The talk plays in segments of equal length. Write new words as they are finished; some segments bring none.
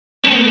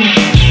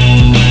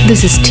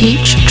This is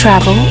Teach,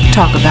 Travel,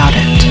 Talk About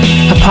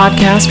It, a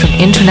podcast from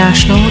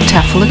International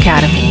TEFL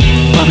Academy,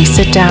 where we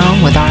sit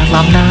down with our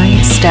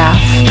alumni, staff,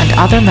 and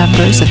other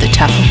members of the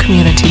TEFL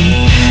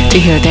community to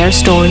hear their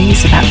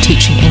stories about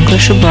teaching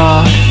English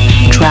abroad,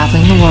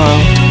 traveling the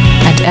world,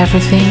 and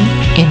everything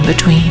in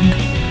between.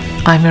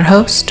 I'm your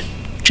host,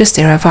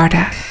 Jasira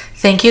Vardak.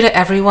 Thank you to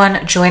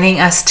everyone joining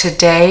us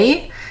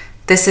today.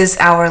 This is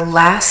our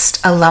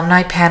last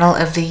alumni panel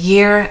of the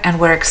year, and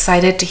we're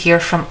excited to hear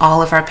from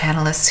all of our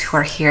panelists who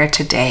are here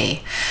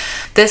today.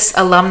 This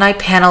alumni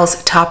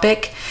panel's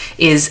topic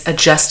is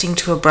adjusting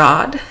to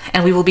abroad,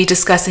 and we will be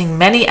discussing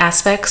many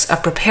aspects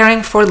of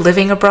preparing for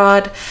living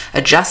abroad,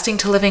 adjusting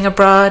to living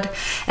abroad,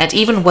 and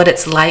even what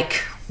it's like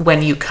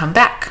when you come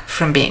back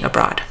from being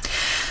abroad.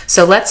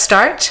 So let's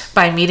start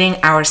by meeting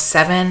our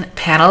 7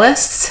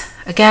 panelists.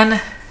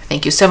 Again,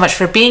 thank you so much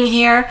for being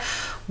here.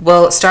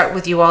 We'll start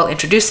with you all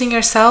introducing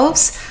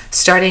yourselves,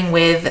 starting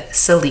with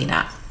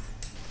Selena.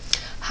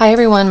 Hi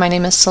everyone, my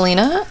name is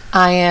Selena.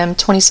 I am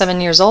 27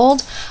 years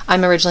old.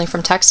 I'm originally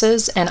from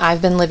Texas, and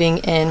I've been living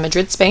in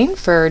Madrid, Spain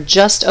for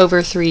just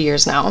over 3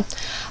 years now.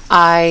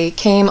 I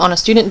came on a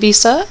student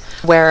visa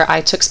where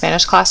I took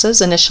Spanish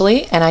classes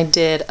initially, and I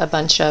did a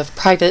bunch of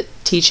private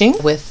teaching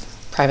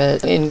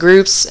in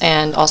groups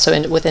and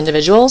also with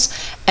individuals.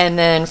 And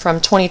then from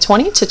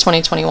 2020 to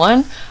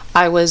 2021,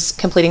 I was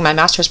completing my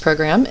master's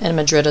program in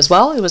Madrid as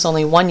well. It was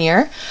only 1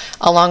 year.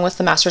 Along with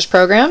the master's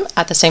program,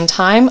 at the same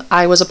time,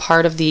 I was a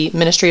part of the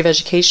Ministry of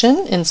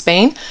Education in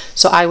Spain.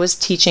 So I was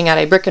teaching at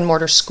a brick and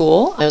mortar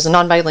school. It was a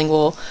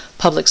non-bilingual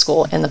public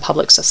school in the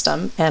public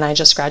system. And I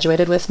just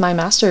graduated with my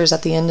master's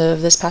at the end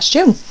of this past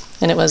June.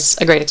 And it was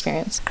a great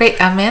experience. Great.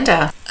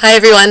 Amanda. Hi,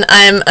 everyone.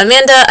 I'm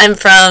Amanda. I'm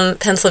from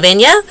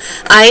Pennsylvania.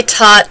 I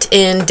taught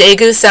in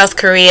Daegu, South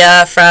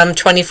Korea from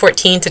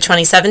 2014 to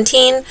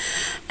 2017.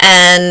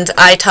 And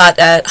I taught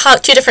at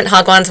 2 different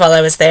hagwons while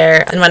I was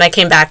there. And when I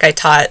came back, I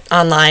taught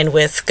online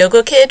with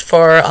GoGo Kid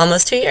for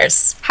almost 2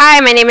 years. Hi,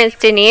 my name is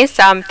Denise.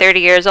 I'm 30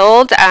 years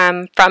old.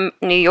 I'm from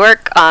New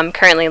York. I'm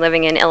currently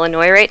living in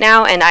Illinois right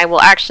now. And I will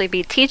actually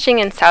be teaching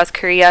in South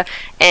Korea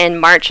in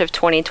March of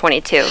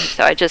 2022.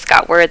 So I just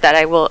got word that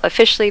I will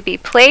officially be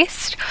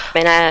placed.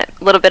 And a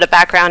little bit of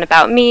background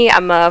about me.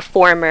 I'm a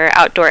former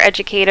outdoor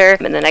educator.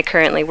 And then I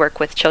currently work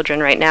with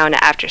children right now in an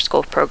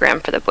after-school program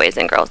for the Boys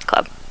and Girls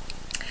Club.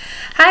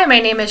 Hi, my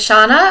name is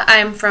Shauna.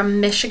 I'm from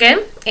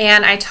Michigan,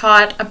 and I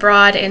taught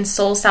abroad in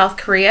Seoul, South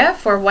Korea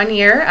for 1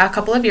 year a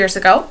couple of years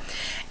ago.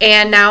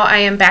 And now I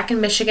am back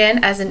in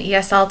Michigan as an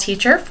ESL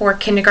teacher for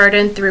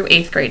kindergarten through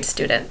 8th grade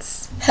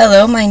students.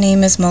 Hello, my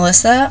name is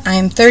Melissa.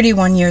 I'm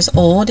 31 years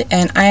old,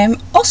 and I'm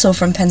also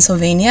from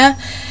Pennsylvania.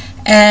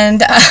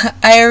 And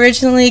I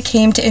originally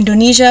came to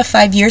Indonesia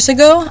 5 years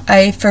ago.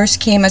 I first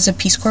came as a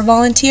Peace Corps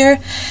volunteer,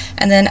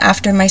 and then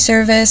after my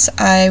service,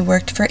 I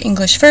worked for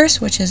English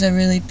First, which is a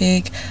really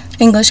big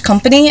English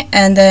company,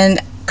 and then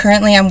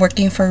currently I'm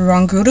working for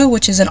Ruang Guru,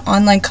 which is an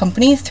online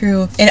company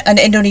through an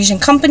Indonesian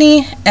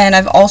company, and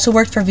I've also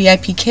worked for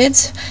VIP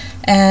Kids,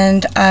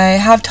 and I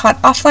have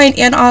taught offline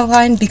and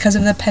online because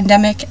of the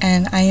pandemic,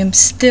 and I am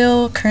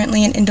still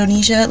currently in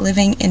Indonesia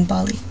living in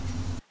Bali.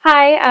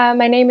 Hi,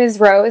 my name is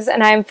Rose,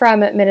 and I'm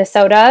from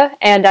Minnesota,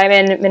 and I'm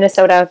in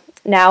Minnesota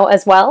now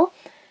as well.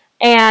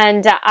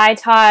 And I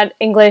taught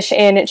English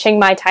in Chiang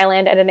Mai,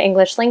 Thailand at an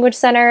English language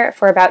center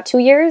for about 2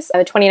 years,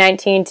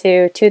 2019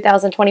 to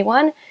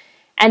 2021.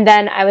 And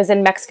then I was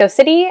in Mexico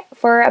City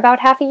for about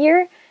half a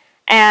year.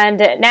 And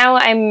now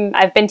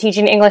I've been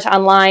teaching English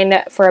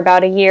online for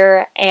about a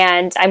year,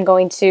 and I'm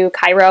going to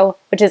Cairo,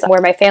 which is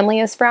where my family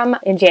is from,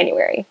 in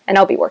January, and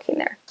I'll be working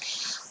there.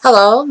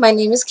 Hello, my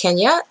name is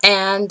Kenya,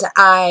 and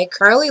I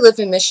currently live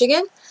in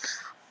Michigan.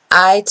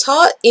 I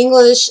taught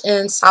English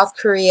in South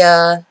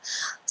Korea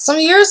some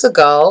years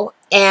ago,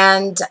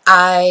 and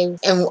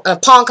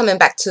upon coming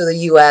back to the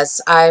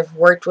U.S., I've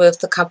worked with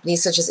the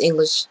companies such as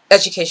English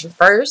Education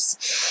First,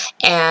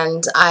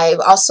 and I've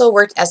also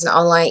worked as an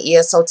online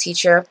ESL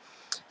teacher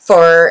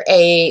for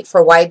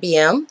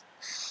YBM,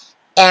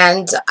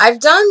 and I've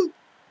done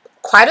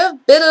quite a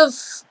bit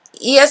of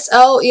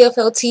ESL,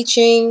 EFL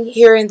teaching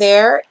here and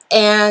there,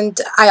 and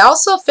I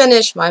also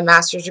finished my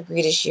master's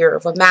degree this year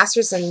with a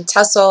master's in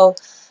TESOL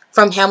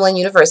from Hamline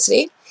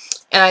University,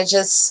 and I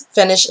just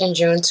finished in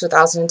June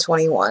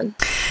 2021.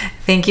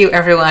 Thank you,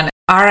 everyone.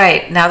 All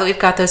right, now that we've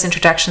got those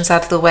introductions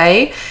out of the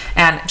way,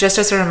 and just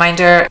as a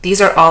reminder, these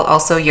are all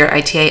also your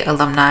ITA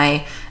Alumni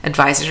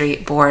Advisory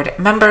Board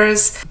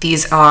members.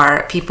 These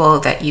are people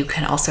that you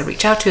can also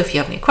reach out to if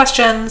you have any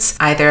questions,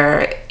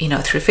 either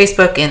through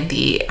Facebook in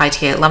the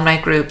ITA alumni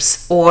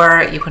groups,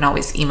 or you can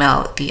always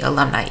email the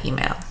alumni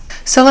email.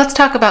 So let's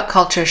talk about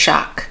culture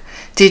shock.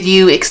 Did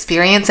you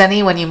experience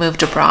any when you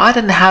moved abroad,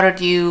 and how did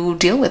you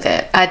deal with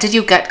it? Did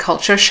you get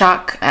culture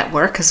shock at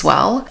work as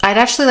well? I'd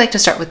actually like to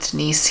start with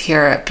Denise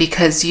here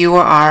because you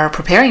are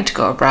preparing to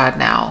go abroad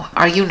now.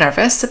 Are you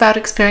nervous about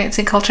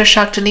experiencing culture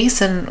shock,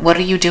 Denise, and what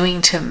are you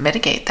doing to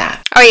mitigate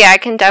that? Oh yeah, I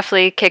can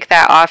definitely kick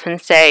that off and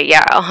say,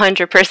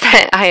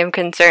 100% I am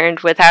concerned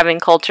with having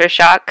culture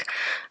shock.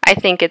 I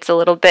think it's a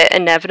little bit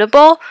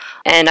inevitable,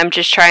 and I'm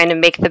just trying to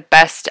make the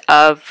best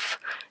of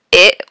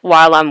it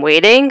while I'm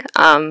waiting.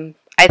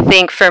 I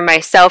think for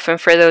myself and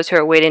for those who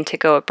are waiting to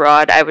go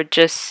abroad, I would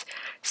just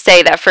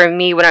say that for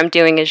me, what I'm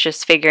doing is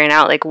just figuring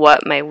out like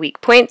what my weak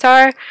points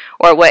are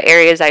or what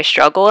areas I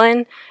struggle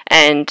in.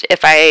 And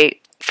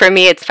for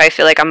me, it's if I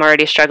feel like I'm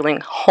already struggling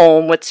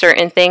home with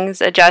certain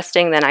things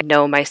adjusting, then I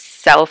know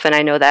myself and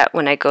I know that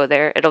when I go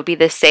there, it'll be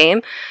the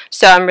same.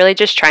 So I'm really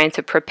just trying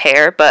to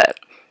prepare, but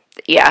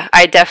yeah,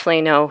 I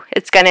definitely know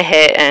it's going to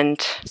hit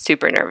and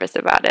super nervous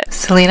about it.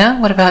 Selena,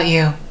 what about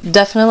you?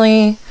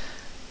 Definitely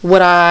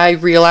what I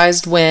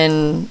realized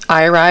when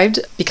I arrived,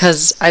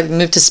 because I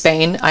moved to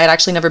Spain, I had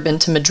actually never been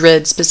to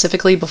Madrid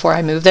specifically before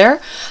I moved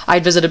there.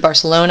 I'd visited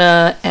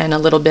Barcelona and a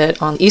little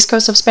bit on the east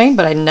coast of Spain,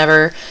 but I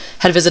never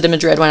had visited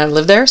Madrid when I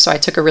lived there, so I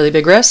took a really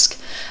big risk.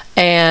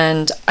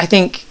 And I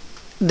think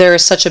there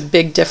is such a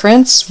big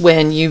difference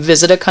when you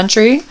visit a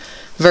country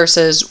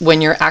versus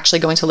when you're actually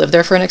going to live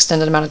there for an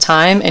extended amount of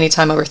time,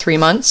 anytime over 3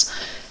 months.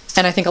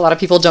 And I think a lot of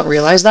people don't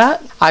realize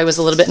that. I was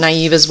a little bit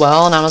naive as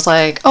well, and I was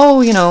like,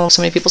 oh,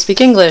 so many people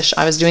speak English.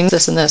 I was doing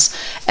this and this.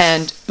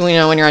 And,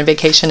 when you're on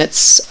vacation,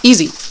 it's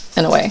easy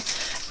in a way.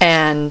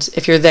 And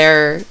if you're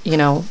there,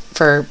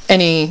 for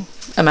any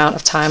amount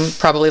of time,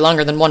 probably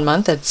longer than 1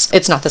 month,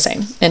 it's not the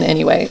same in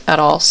any way at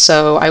all.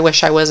 So I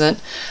wish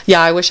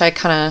I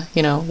kind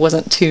of,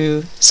 wasn't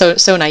too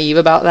so naive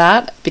about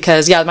that,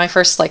 because my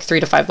first 3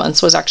 to 5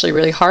 months was actually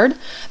really hard,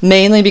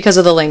 mainly because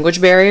of the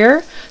language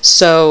barrier.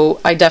 So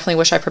I definitely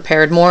wish I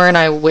prepared more, and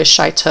I wish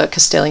I took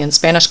Castilian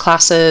Spanish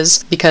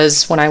classes,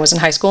 because when I was in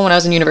high school, when I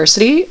was in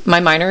university,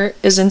 my minor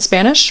is in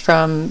Spanish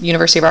from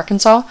University of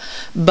Arkansas,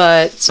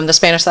 but the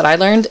Spanish that I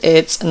learned,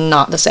 it's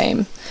not the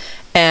same.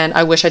 And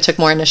I wish I took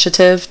more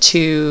initiative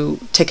to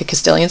take a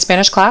Castilian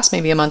Spanish class,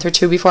 maybe a month or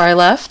two before I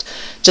left,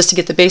 just to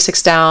get the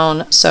basics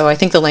down. So I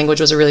think the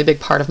language was a really big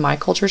part of my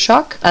culture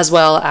shock, as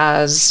well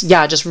as,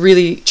 just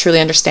really,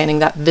 truly understanding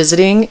that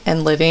visiting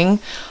and living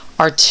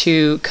are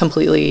two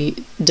completely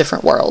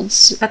different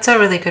worlds. That's a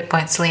really good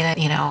point, Selena.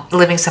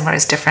 Living somewhere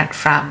is different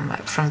from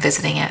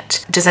visiting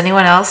it. Does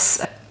anyone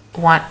else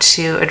want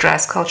to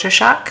address culture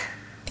shock?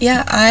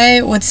 Yeah,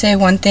 I would say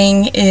one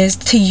thing is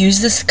to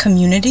use this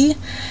community.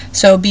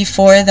 So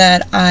before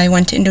that, I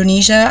went to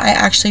Indonesia. I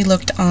actually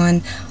looked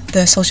on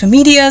the social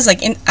medias.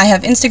 I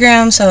have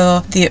Instagram,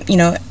 so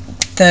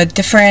the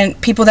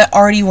different people that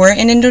already were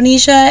in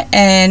Indonesia,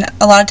 and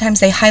a lot of times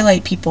they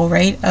highlight people,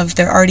 right, of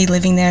they're already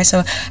living there.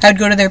 So I would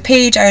go to their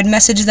page, I would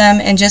message them,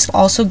 and just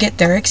also get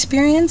their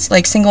experience,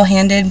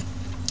 single-handed,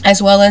 as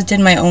well as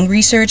did my own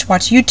research,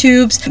 watch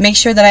YouTubes, make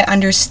sure that I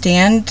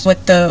understand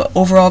what the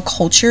overall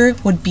culture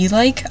would be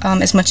like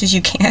as much as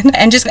you can,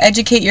 and just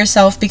educate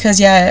yourself, because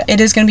it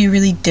is going to be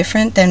really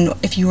different than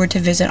if you were to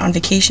visit on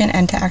vacation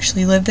and to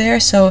actually live there.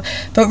 So,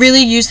 but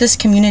really use this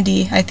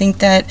community. I think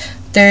that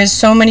there's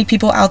so many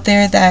people out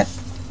there that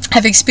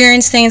have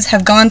experienced things,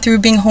 have gone through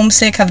being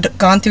homesick, have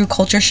gone through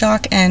culture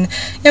shock, and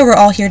we're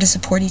all here to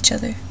support each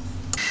other.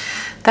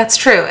 That's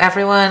true.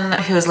 Everyone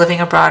who is living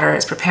abroad or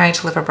is preparing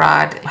to live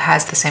abroad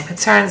has the same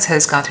concerns,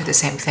 has gone through the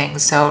same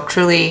things. So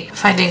truly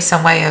finding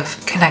some way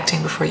of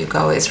connecting before you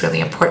go is really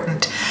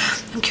important.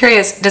 I'm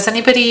curious, does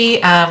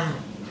anybody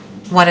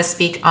want to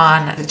speak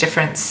on the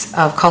difference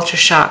of culture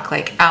shock,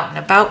 out and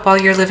about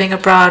while you're living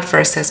abroad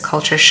versus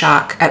culture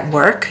shock at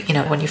work,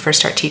 when you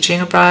first start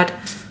teaching abroad?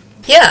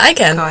 Yeah, I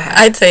can. Go ahead.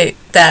 I'd say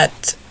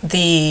that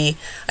I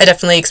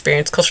definitely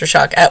experienced culture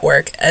shock at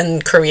work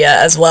in Korea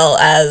as well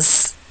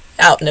as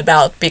out and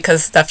about,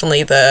 because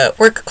definitely the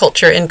work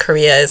culture in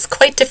Korea is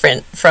quite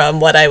different from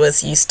what I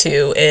was used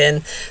to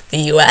in the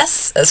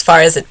US, as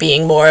far as it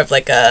being more of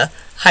a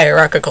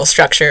hierarchical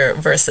structure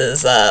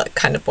versus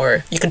kind of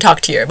more you can talk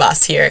to your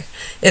boss here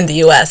in the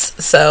US.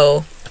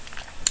 So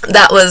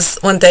that was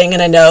one thing,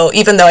 and I know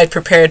even though I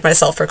prepared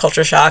myself for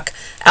culture shock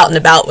out and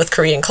about with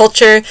Korean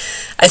culture,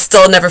 I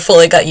still never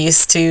fully got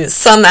used to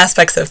some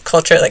aspects of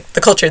culture,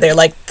 the culture there,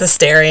 the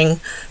staring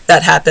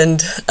that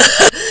happened.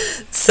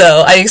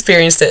 So I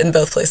experienced it in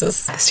both places.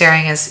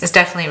 Staring is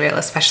definitely real,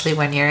 especially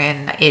when you're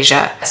in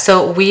Asia.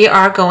 So we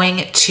are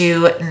going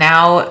to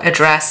now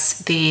address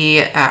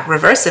the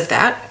reverse of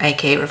that,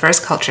 aka reverse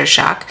culture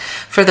shock.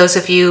 For those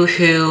of you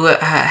who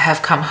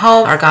have come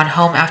home or gone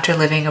home after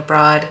living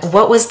abroad,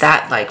 what was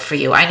that like for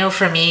you? I know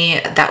for me,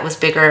 that was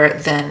bigger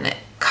than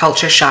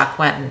culture shock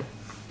when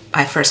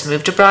I first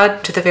moved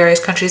abroad to the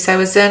various countries I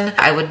was in.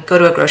 I would go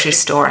to a grocery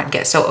store and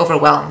get so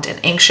overwhelmed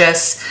and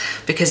anxious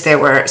because there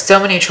were so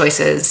many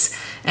choices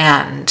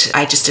and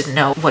I just didn't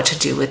know what to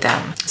do with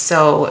them.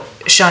 So,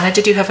 Shauna,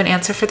 did you have an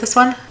answer for this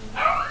one?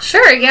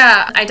 Sure,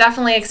 yeah. I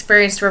definitely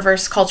experienced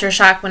reverse culture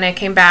shock when I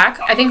came back.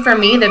 I think for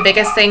me, the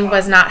biggest thing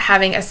was not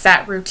having a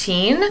set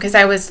routine, because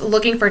I was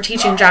looking for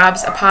teaching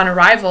jobs upon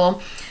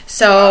arrival.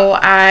 So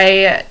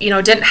I,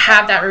 didn't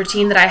have that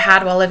routine that I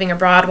had while living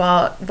abroad,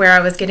 where I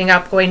was getting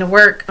up, going to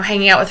work,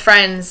 hanging out with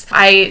friends.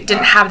 I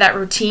didn't have that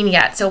routine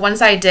yet. So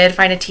once I did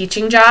find a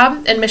teaching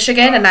job in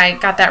Michigan and I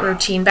got that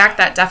routine back,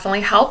 that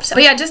definitely helped.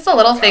 But yeah, just the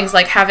little things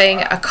like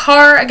having a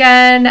car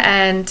again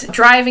and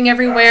driving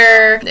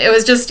everywhere. It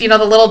was just, the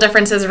little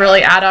differences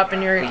really add up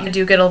and you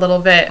do get a little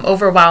bit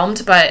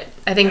overwhelmed. But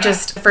I think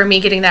just for me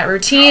getting that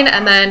routine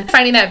and then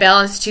finding that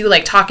balance too,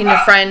 like talking to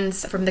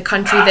friends from the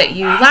country that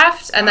you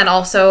left and then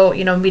also,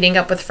 meeting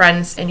up with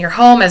friends in your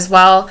home as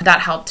well,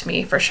 that helped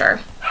me for sure.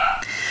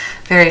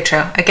 Very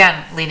true.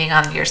 Again, leaning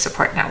on your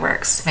support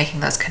networks, making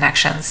those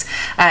connections.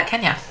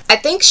 Kenya? I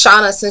think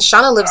since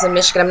Shauna lives in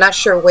Michigan, I'm not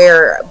sure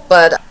where,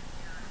 but I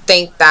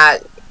think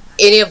that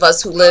any of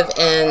us who live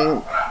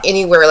in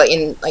anywhere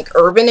in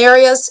urban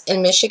areas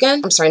in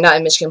Michigan, I'm sorry, not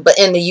in Michigan, but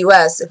in the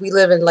US, if we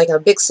live in a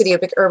big city, a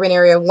big urban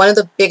area, one of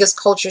the biggest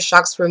culture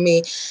shocks for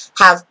me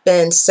have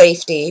been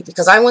safety,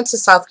 because I went to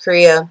South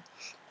Korea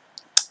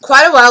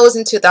quite a while. It was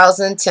in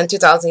 2010,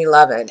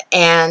 2011,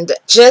 and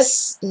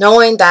just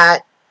knowing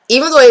that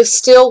even though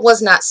it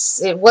wasn't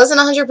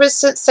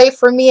 100% safe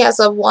for me as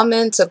a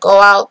woman to go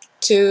out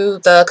to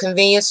the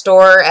convenience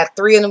store at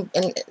 3 in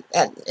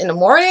the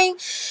morning,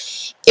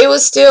 it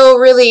was still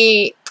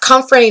really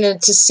comforting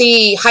to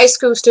see high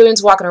school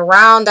students walking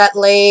around that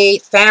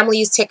late,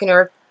 families taking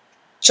their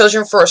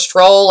children for a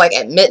stroll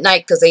at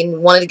midnight because they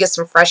wanted to get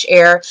some fresh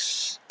air,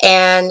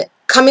 and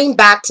coming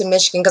back to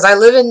Michigan because I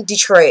live in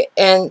Detroit,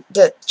 and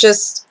that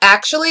just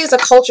actually is a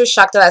culture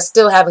shock that I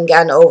still haven't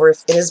gotten over.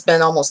 It has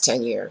been almost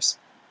 10 years.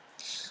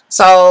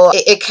 So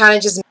it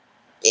kind of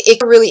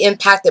it really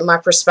impacted my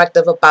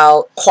perspective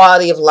about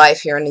quality of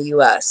life here in the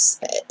U.S.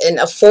 and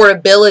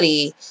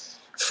affordability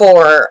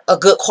for a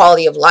good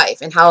quality of life,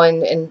 and how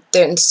in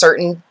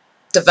certain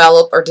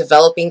developed or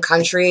developing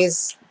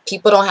countries,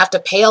 people don't have to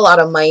pay a lot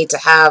of money to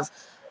have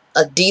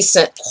a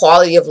decent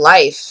quality of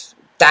life.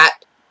 That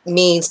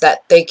means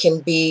that they can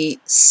be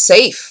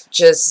safe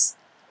just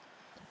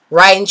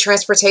riding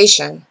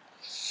transportation.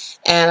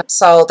 And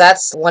so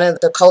that's one of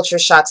the culture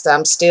shocks that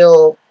I'm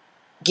still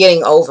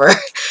getting over.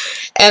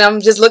 And I'm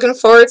just looking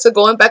forward to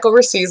going back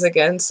overseas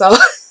again. So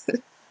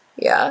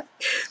yeah.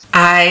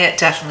 I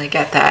definitely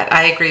get that.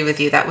 I agree with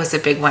you. That was a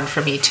big one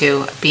for me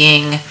too.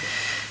 Being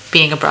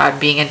abroad,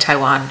 being in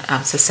Taiwan,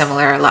 so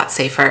similar, a lot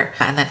safer,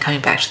 and then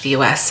coming back to the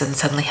US and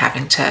suddenly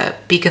having to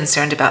be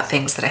concerned about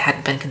things that I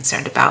hadn't been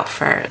concerned about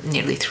for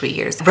nearly 3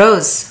 years.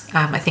 Rose,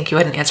 I think you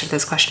had an answer to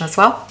this question as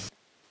well.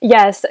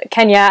 Yes,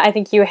 Kenya, I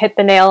think you hit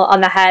the nail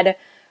on the head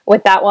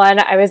with that one.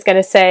 I was going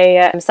to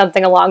say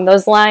something along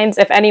those lines.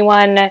 If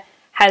anyone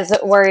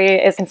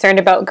is concerned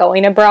about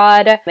going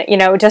abroad,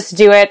 just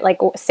do it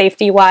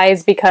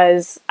safety-wise,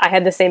 because I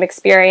had the same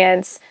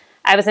experience.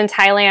 I was in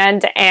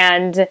Thailand,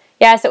 and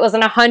yes, it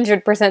wasn't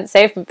 100%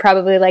 safe, but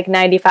probably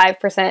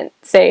 95%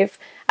 safe.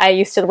 I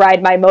used to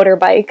ride my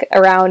motorbike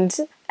around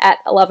at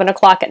 11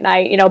 o'clock at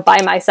night, by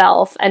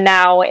myself. And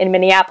now in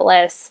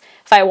Minneapolis,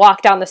 if I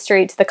walk down the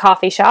street to the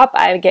coffee shop,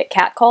 I get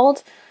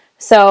catcalled.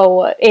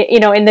 So,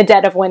 in the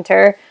dead of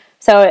winter.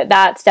 So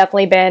that's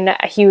definitely been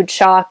a huge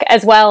shock,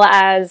 as well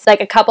as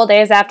a couple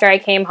days after I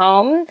came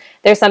home,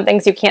 there's some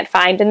things you can't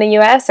find in the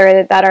US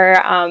or that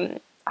are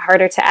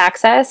harder to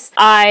access.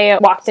 I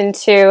walked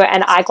into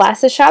an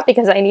eyeglasses shop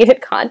because I needed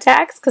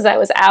contacts because I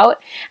was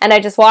out, and I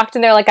just walked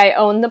in there like I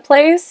owned the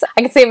place.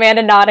 I can see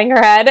Amanda nodding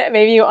her head.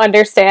 Maybe you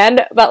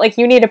understand, but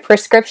you need a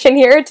prescription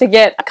here to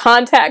get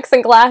contacts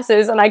and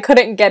glasses, and I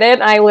couldn't get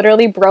it. I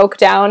literally broke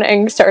down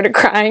and started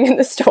crying in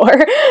the store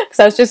because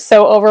I was just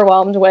so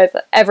overwhelmed with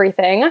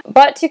everything.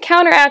 But to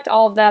counteract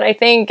all of that, I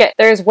think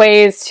there's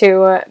ways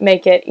to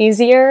make it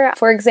easier.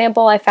 For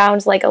example, I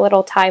found a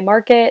little Thai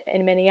market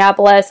in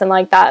Minneapolis, and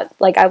that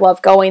I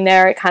love going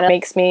there. It kind of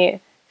makes me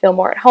feel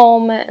more at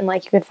home, and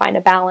you can find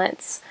a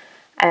balance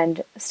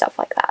and stuff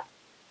like that.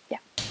 Yeah.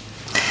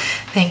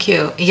 Thank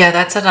you. Yeah,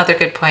 that's another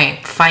good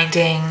point.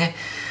 Finding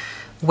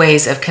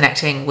ways of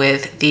connecting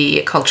with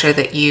the culture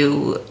that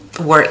you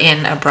were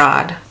in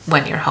abroad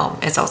when you're home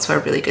is also a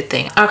really good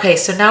thing. Okay,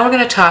 so now we're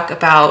going to talk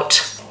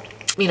about,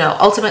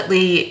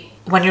 ultimately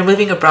when you're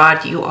moving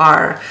abroad, you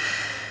are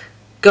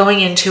going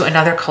into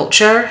another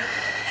culture,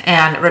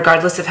 and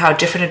regardless of how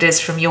different it is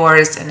from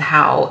yours and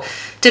how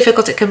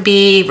difficult it can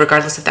be,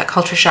 regardless of that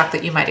culture shock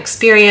that you might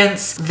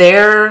experience,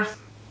 their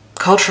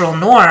cultural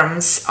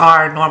norms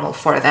are normal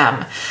for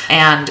them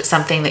and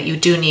something that you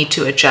do need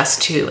to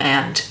adjust to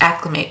and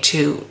acclimate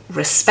to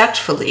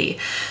respectfully.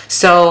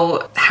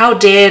 So how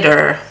did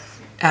or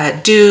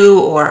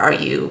are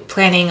you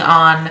planning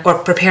on or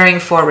preparing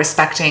for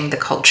respecting the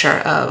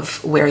culture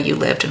of where you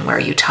lived and where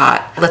you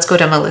taught? Let's go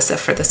to Melissa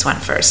for this one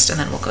first, and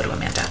then we'll go to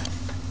Amanda.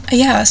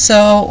 Yeah,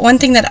 so one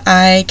thing that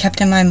I kept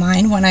in my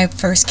mind when I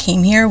first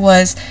came here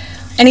was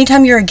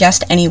anytime you're a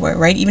guest anywhere,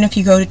 right? Even if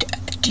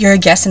you're a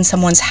guest in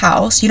someone's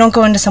house, you don't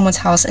go into someone's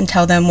house and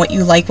tell them what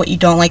you like, what you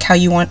don't like, how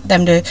you want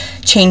them to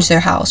change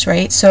their house,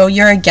 right? So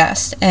you're a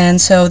guest,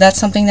 and so that's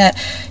something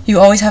that you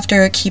always have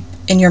to keep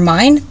in your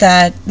mind,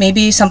 that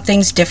maybe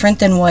something's different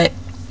than what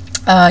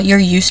you're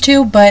used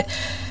to, but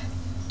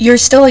you're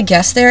still a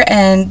guest there,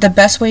 and the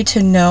best way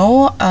to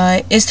know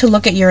is to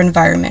look at your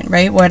environment,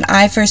 right? When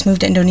I first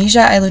moved to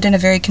Indonesia, I lived in a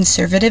very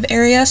conservative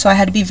area, so I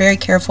had to be very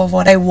careful of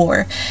what I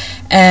wore.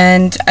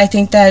 And I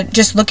think that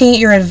just looking at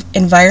your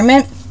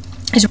environment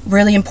is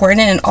really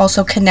important, and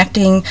also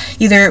connecting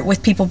either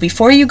with people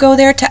before you go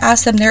there to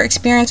ask them their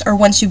experience, or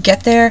once you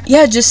get there,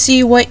 just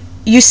see what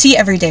you see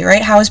every day,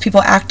 right? How is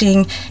people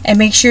acting, and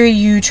make sure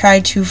you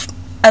try to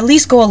at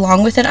least go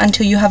along with it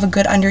until you have a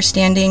good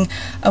understanding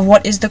of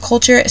what is the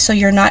culture, so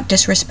you're not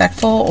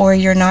disrespectful or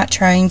you're not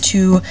trying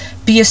to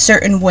be a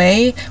certain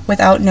way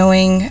without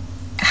knowing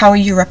how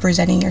you're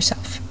representing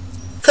yourself.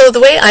 So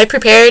the way I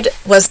prepared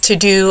was to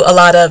do a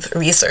lot of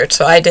research.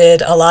 So I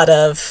did a lot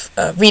of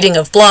reading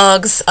of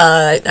blogs.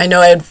 I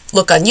know I'd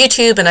look on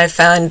YouTube, and I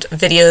found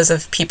videos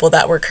of people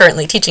that were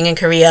currently teaching in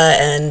Korea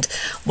and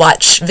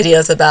watch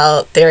videos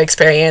about their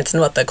experience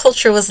and what the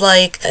culture was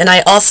like. And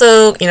I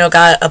also,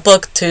 got a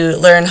book to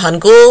learn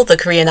Hangul, the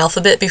Korean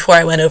alphabet, before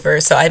I went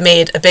over. So I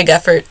made a big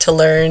effort to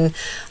learn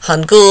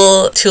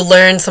Hangul, to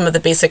learn some of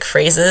the basic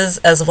phrases,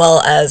 as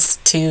well as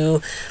to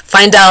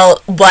find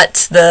out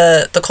what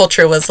the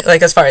culture was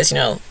like as far as,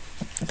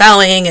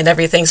 bowing and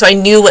everything. So I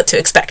knew what to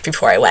expect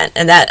before I went,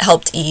 and that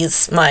helped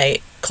ease my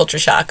culture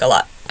shock a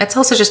lot. It's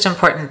also just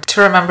important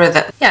to remember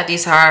that,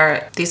 these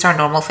are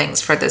normal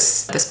things for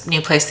this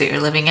new place that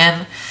you're living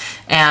in,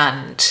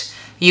 and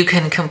you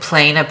can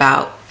complain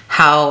about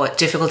how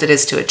difficult it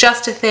is to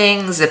adjust to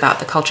things, about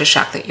the culture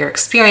shock that you're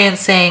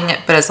experiencing,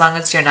 but as long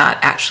as you're not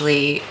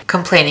actually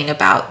complaining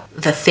about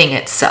the thing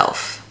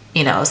itself,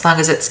 as long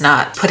as it's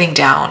not putting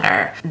down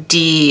or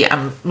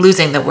I'm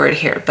losing the word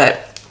here,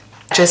 but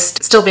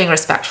just still being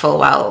respectful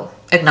while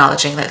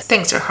acknowledging that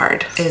things are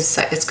hard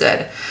is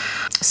good.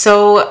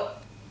 So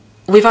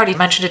we've already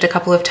mentioned it a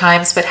couple of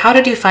times, but how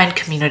did you find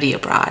community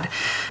abroad?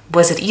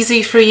 Was it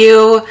easy for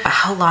you?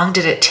 How long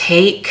did it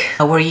take?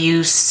 Were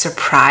you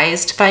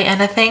surprised by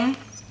anything?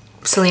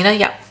 Selena,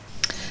 yeah.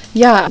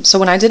 Yeah, so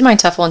when I did my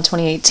TEFL in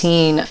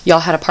 2018, y'all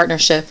had a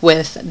partnership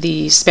with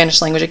the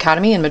Spanish Language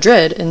Academy in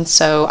Madrid. And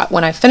so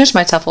when I finished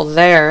my TEFL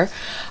there,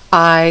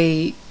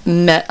 I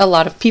met a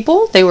lot of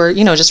people. They were,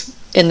 just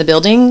in the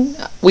building.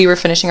 We were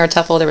finishing our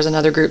TEFL. There was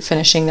another group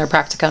finishing their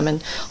practicum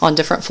and on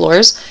different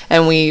floors.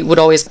 And we would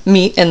always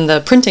meet in the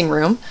printing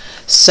room.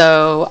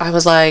 So I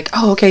was like,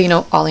 oh, okay,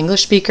 all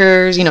English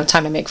speakers,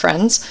 time to make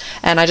friends.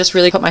 And I just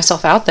really put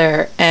myself out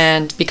there.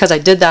 And because I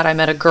did that, I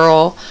met a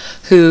girl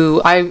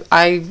who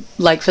I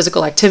like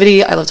physical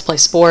activity. I love to play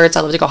sports.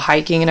 I love to go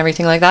hiking and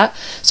everything like that.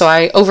 So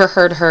I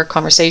overheard her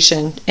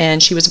conversation,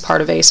 and she was a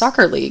part of a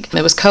soccer league.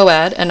 It was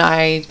co-ed, and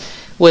I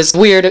was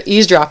weird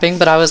eavesdropping,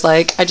 but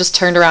I just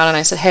turned around and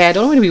I said, hey, I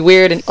don't want to be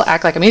weird and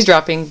act like I'm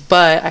eavesdropping,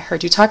 but I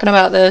heard you talking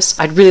about this.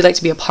 I'd really like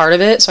to be a part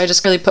of it. So I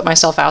just really put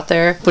myself out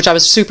there, which I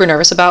was super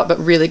nervous about, but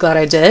really glad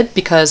I did,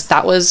 because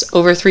that was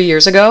over 3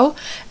 years ago,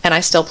 and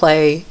I still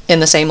play in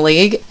the same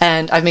league.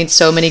 And I've made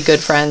so many good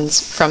friends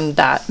from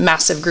that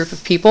massive group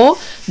of people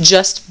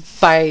just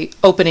by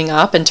opening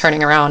up and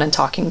turning around and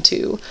talking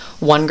to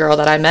one girl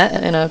that I met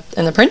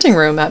in the printing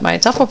room at my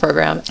TEFL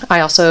program. I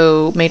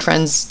also made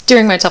friends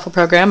during my TEFL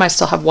program. I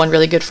still have one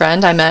really good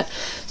friend I met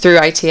through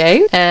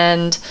ITA.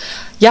 And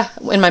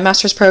in my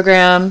master's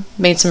program,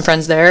 made some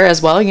friends there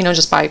as well,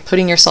 just by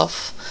putting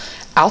yourself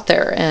out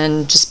there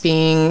and just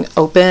being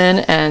open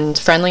and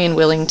friendly and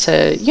willing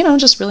to,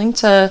 just willing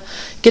to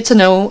get to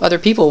know other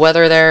people,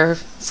 whether they're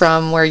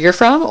from where you're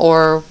from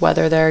or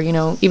whether they're,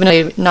 even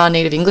a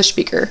non-native English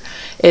speaker.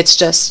 It's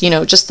just,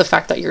 just the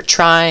fact that you're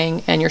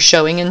trying and you're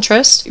showing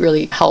interest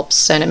really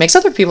helps, and it makes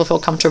other people feel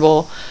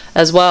comfortable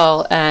as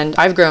well. And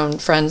I've grown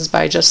friends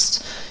by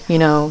just,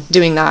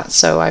 doing that.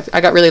 So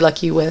I got really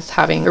lucky with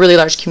having a really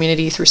large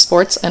community through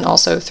sports, and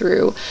also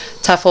through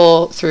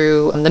TEFL,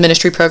 through the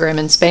ministry program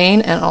in Spain,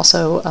 and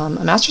also a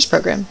master's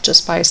program,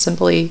 just by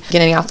simply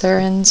getting out there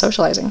and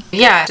socializing.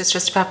 Yeah, it's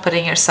just about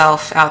putting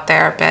yourself out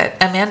there. But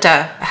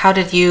Amanda, how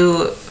did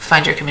you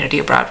find your community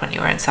abroad when you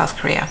were in South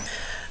Korea?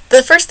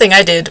 The first thing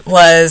I did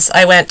was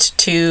I went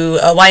to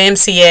a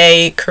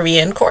YMCA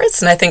Korean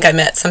course, and I think I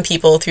met some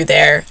people through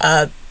there.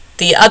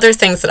 The other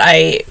things that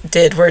I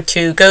did were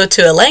to go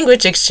to a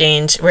language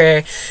exchange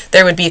where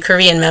there would be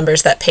Korean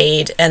members that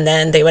paid, and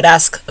then they would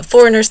ask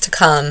foreigners to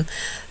come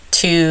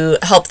to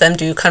help them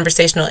do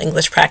conversational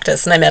English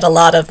practice. And I met a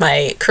lot of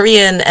my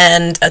Korean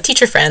and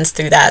teacher friends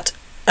through that,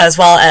 as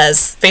well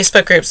as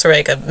Facebook groups were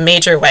like a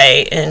major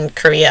way in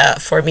Korea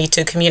for me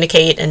to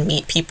communicate and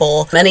meet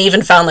people. And I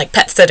even found like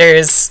pet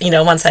sitters,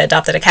 once I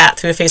adopted a cat,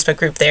 through a Facebook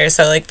group there.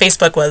 So like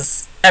Facebook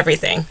was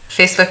everything.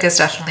 Facebook is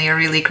definitely a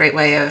really great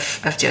way of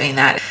doing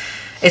that.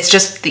 It's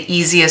just the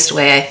easiest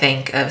way, I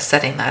think, of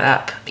setting that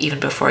up even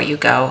before you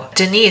go.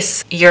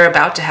 Denise, you're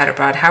about to head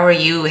abroad. How are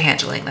you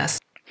handling this?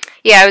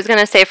 Yeah, I was going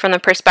to say from the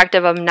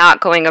perspective of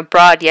not going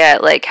abroad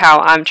yet, like how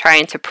I'm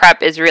trying to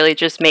prep is really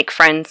just make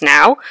friends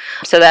now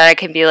so that I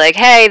can be like,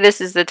 hey,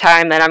 this is the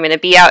time that I'm going to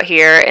be out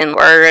here and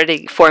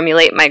already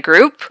formulate my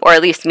group or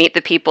at least meet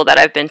the people that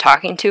I've been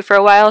talking to for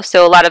a while.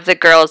 So a lot of the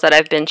girls that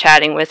I've been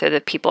chatting with are the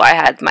people I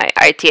had my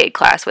ITA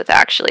class with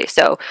actually.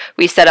 So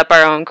we set up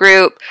our own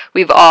group.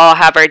 We've all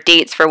have our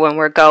dates for when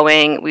we're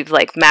going. We've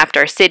like mapped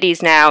our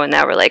cities now and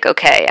now we're like,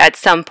 okay, at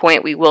some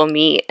point we will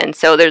meet. And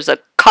so there's a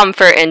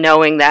comfort in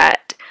knowing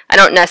that I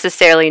don't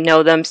necessarily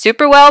know them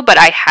super well, but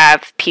I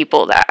have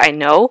people that I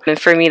know. And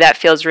for me, that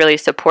feels really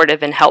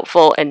supportive and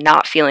helpful and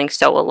not feeling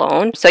so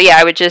alone. So yeah,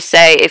 I would just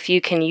say if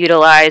you can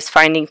utilize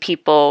finding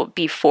people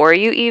before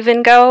you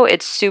even go,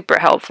 it's super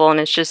helpful. And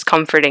it's just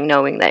comforting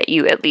knowing that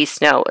you at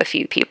least know a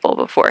few people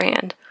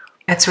beforehand.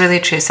 It's really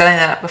true. Setting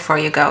that up before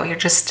you go. You're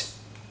just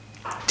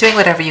doing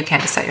whatever you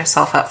can to set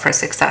yourself up for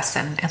success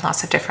in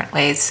lots of different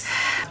ways.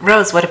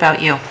 Rose, what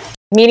about you?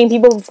 Meeting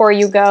people before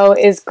you go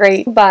is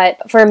great,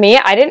 but for me,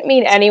 I didn't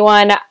meet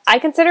anyone. I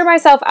consider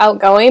myself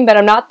outgoing, but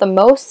I'm not the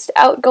most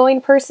outgoing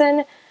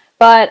person.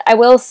 But I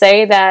will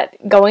say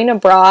that going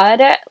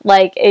abroad,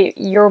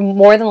 you're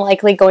more than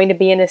likely going to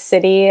be in a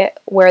city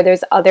where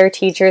there's other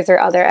teachers or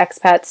other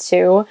expats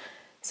too.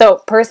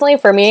 So personally,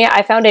 for me,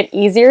 I found it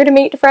easier to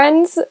meet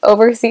friends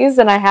overseas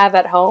than I have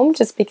at home,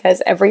 just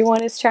because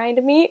everyone is trying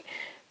to meet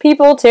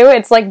people too.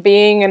 It's like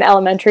being in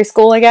elementary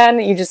school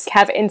again. You just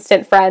have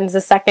instant friends the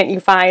second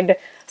you find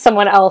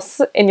someone else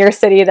in your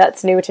city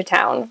that's new to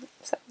town.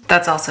 So.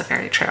 That's also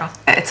very true.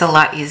 It's a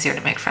lot easier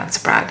to make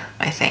friends abroad,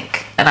 I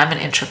think. And I'm an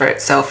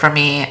introvert, so for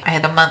me, I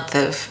had a month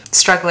of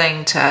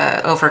struggling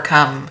to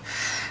overcome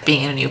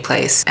being in a new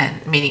place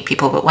and meeting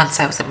people, but once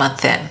I was a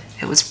month in,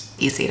 it was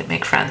easy to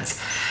make friends.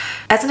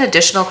 As an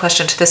additional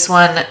question to this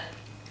one,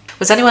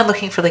 was anyone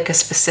looking for like a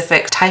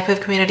specific type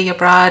of community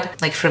abroad?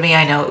 Like for me,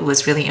 I know it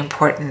was really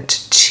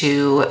important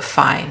to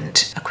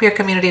find a queer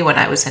community when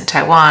I was in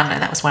Taiwan,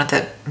 and that was one of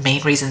the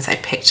main reasons I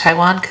picked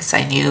Taiwan, because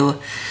I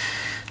knew,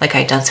 like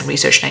I'd done some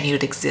research and I knew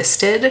it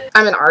existed.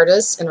 I'm an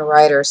artist and a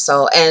writer,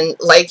 and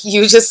like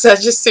you just said,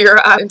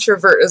 you're an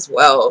introvert as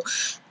well.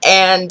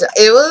 And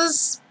it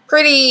was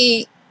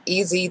pretty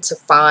easy to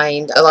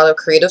find a lot of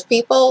creative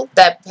people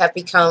that have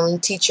become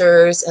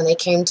teachers, and they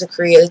came to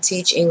Korea to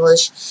teach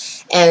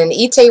English. And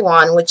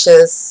Itaewon, which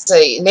is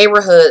a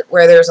neighborhood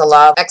where there's a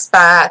lot of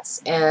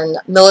expats and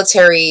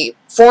military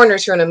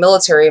foreigners who are in the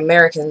military,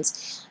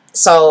 Americans.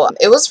 So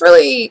it was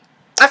really,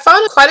 I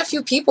found quite a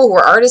few people who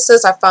were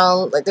artists. I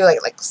found they're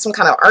like some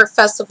kind of art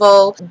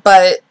festival.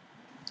 But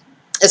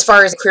as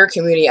far as the queer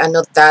community, I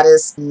know that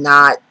is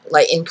not,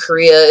 like in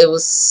Korea, it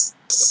was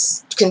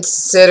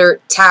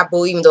considered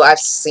taboo, even though I've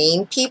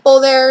seen people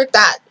there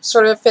that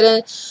sort of fit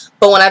in.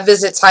 But when I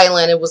visit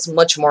Thailand, it was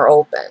much more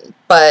open.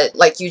 But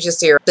like you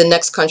just hear, the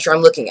next country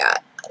I'm looking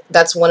at,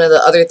 that's one of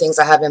the other things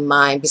I have in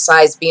mind,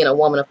 besides being a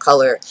woman of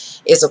color,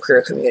 is a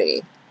queer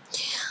community.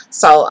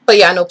 So, but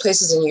yeah, I know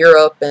places in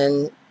Europe,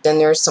 and then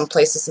there's some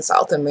places in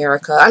South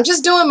America. I'm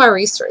just doing my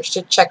research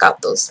to check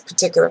out those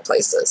particular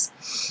places.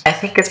 I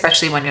think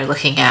especially when you're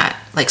looking at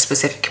like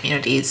specific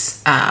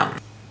communities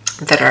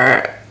that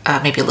are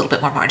maybe a little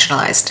bit more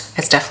marginalized,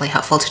 it's definitely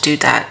helpful to do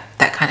that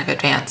kind of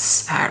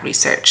advanced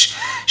research.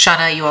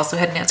 Shauna, you also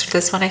had an answer to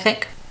this one, I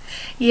think.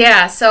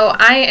 Yeah, so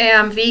I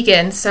am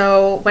vegan.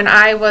 So when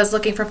I was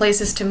looking for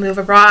places to move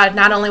abroad,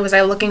 not only was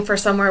I looking for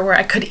somewhere where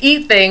I could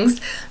eat things,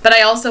 but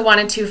I also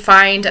wanted to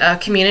find a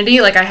community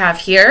like I have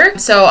here.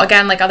 So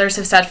again, like others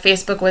have said,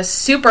 Facebook was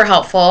super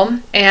helpful.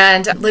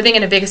 And living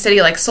in a big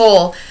city like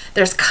Seoul,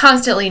 there's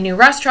constantly new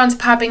restaurants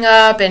popping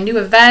up and new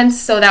events.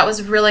 So that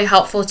was really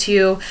helpful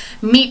to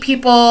meet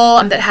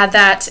people that had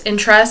that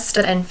interest,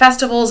 and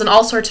festivals and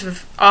all sorts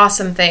of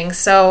awesome things.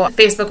 So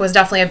Facebook was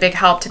definitely a big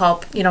help to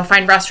help,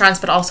 find restaurants,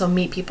 but also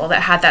meet people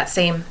that had that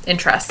same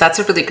interest. That's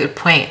a really good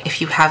point. If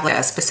you have like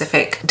a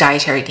specific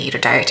dietary need or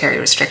dietary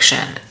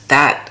restriction,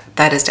 that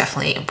is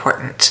definitely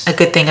important. A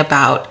good thing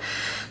about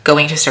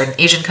going to certain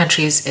Asian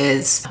countries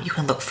is you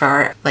can look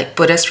for like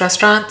Buddhist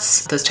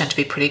restaurants. Those tend to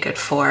be pretty good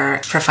for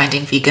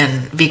finding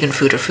vegan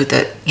food or food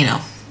that,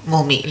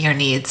 will meet your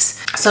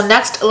needs. So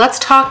next, let's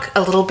talk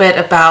a little bit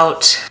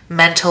about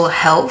mental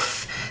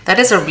health. That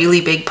is a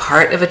really big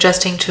part of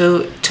adjusting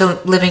to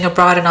living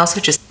abroad, and also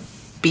just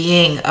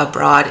being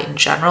abroad in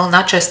general,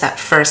 not just that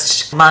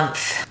first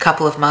month,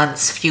 couple of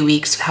months, few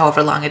weeks,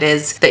 however long it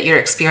is that you're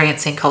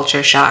experiencing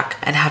culture shock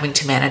and having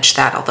to manage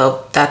that,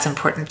 although that's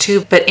important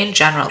too. But in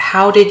general,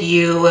 how did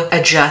you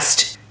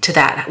adjust to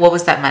that? What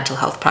was that mental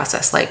health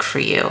process like for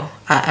you?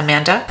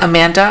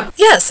 Amanda?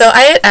 Yeah, so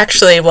I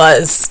actually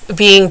was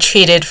being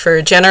treated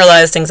for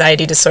generalized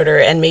anxiety disorder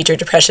and major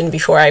depression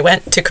before I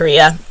went to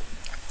Korea.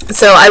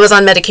 So I was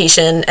on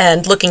medication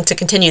and looking to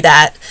continue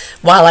that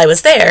while I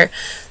was there.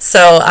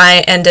 So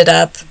I ended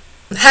up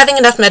having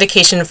enough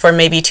medication for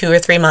maybe 2 or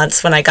 3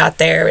 months when I got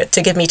there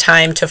to give me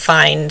time to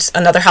find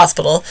another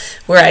hospital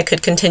where I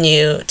could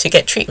continue to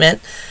get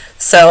treatment.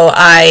 So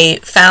I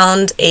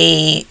found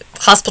a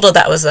hospital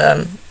that was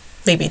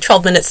maybe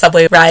 12-minute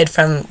subway ride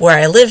from where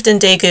I lived in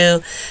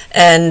Daegu,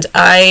 and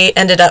I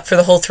ended up for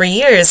the whole 3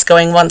 years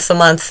going once a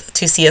month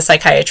to see a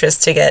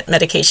psychiatrist to get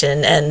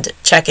medication and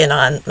check in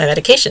on my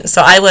medication.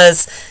 So I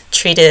was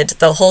treated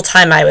the whole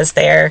time I was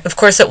there. Of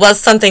course, it was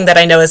something that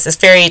I know is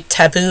very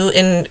taboo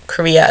in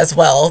Korea as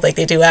well. Like,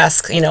 they do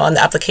ask, on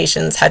the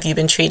applications, have you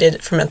been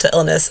treated for mental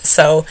illness?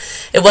 So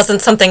it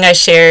wasn't something I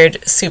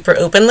shared super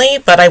openly,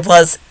 but I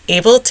was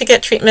able to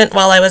get treatment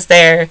while I was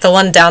there. The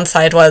one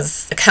downside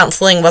was the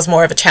counseling was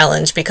more of a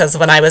challenge because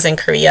when I was in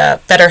Korea,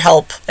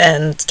 BetterHelp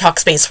and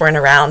Talkspace weren't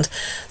around.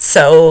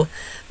 So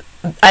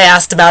I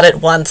asked about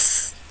it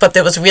once, but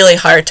it was really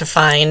hard to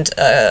find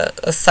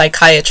a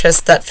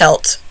psychiatrist that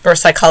or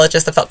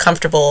psychologist that felt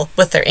comfortable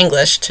with their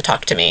English to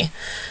talk to me.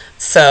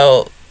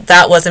 So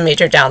that was a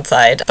major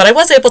downside. But I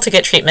was able to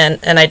get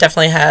treatment, and I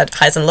definitely had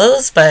highs and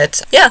lows,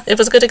 but yeah, it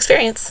was a good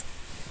experience.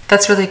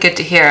 That's really good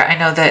to hear. I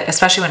know that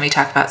especially when we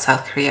talk about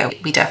South Korea,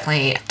 we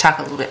definitely talk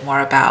a little bit more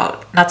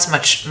about not so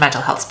much mental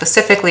health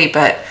specifically,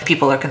 but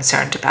people are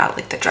concerned about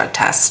like the drug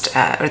test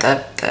or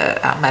the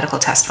medical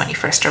test when you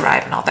first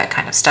arrive and all that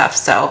kind of stuff.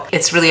 So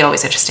it's really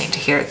always interesting to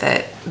hear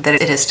that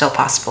it is still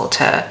possible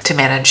to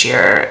manage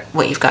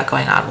what you've got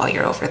going on while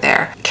you're over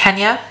there.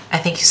 Kenya, I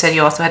think you said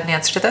you also had an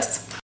answer to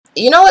this.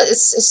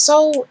 It's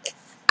so...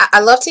 I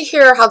love to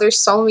hear how there's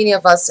so many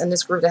of us in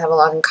this group that have a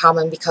lot in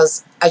common,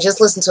 because I just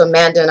listened to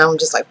Amanda and I'm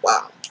just like,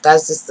 wow,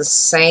 that's just the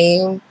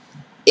same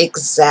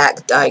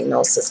exact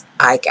diagnosis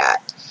I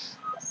got.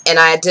 And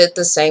I did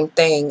the same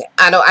thing.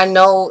 I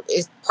know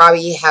it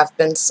probably have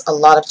been a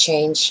lot of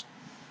change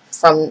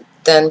from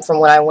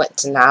when I went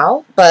to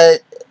now,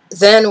 but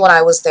then when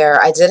I was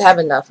there, I did have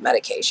enough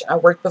medication. I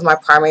worked with my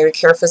primary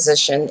care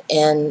physician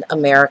in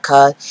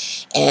America,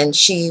 and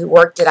she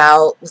worked it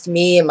out with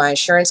me and my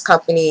insurance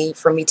company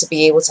for me to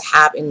be able to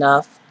have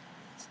enough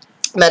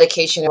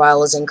medication while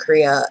I was in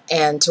Korea,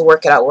 and to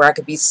work it out where I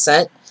could be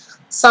sent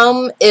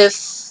some I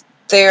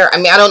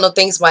don't know,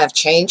 things might have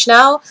changed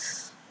now,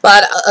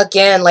 but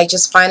again, like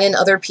just finding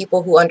other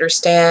people who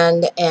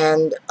understand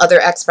and other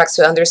experts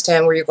who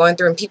understand where you're going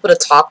through and people to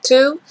talk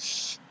to.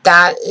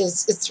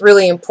 It's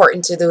really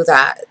important to do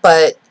that.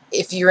 But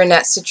if you're in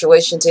that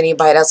situation, to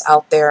anybody that's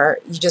out there,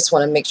 you just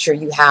want to make sure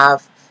you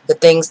have the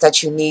things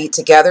that you need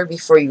together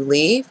before you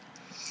leave.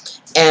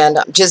 And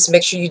just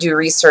make sure you do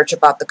research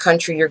about the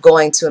country you're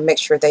going to and make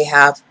sure they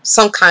have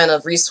some kind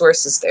of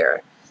resources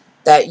there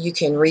that you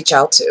can reach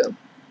out to.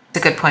 It's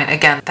a good point.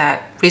 Again,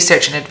 that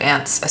research in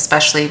advance,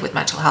 especially with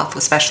mental health,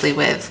 especially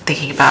with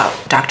thinking about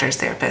doctors,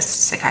 therapists,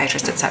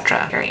 psychiatrists,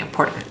 etc., very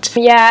important.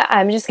 Yeah,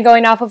 I'm just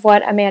going off of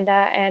what Amanda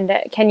and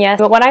Kenya.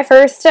 But when I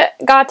first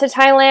got to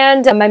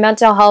Thailand, my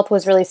mental health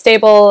was really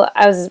stable.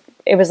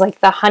 It was like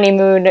the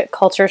honeymoon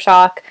culture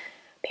shock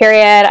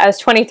period. I was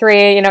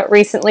 23,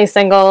 recently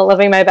single,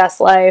 living my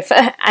best life.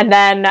 And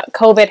then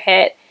COVID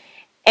hit,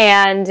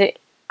 and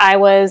I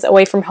was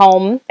away from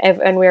home,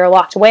 and we were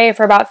locked away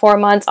for about 4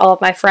 months. All of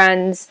my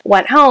friends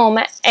went home,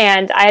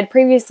 and I had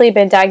previously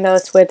been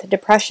diagnosed with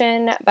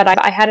depression, but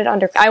I had it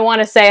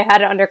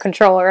under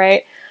control,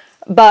 right?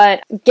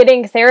 But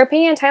getting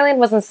therapy in Thailand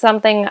wasn't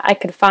something I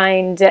could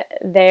find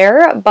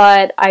there,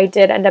 but I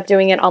did end up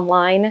doing it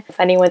online.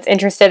 If anyone's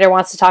interested or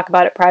wants to talk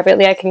about it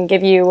privately, I can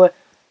give you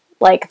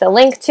like the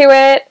link to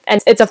it,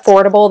 and it's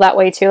affordable that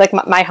way too. Like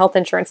my health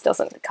insurance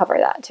doesn't cover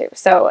that too.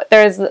 So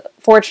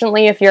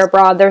fortunately, if you're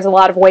abroad, there's a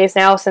lot of ways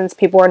now, since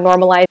people are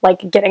normalized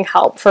like getting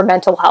help for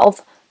mental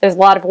health. There's a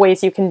lot of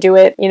ways you can do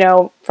it,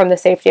 from the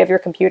safety of your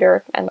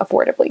computer and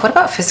affordably. What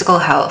about physical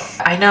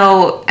health? I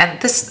know, and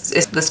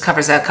this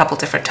covers a couple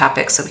different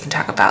topics, so we can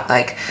talk about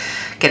like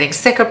getting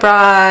sick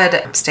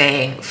abroad,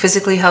 staying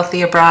physically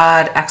healthy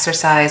abroad,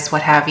 exercise,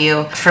 what have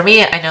you. For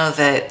me, I know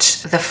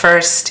that the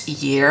first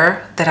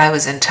year that I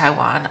was in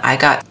Taiwan, I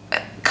got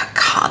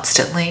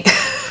constantly,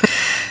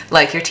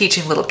 like you're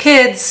teaching little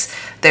kids,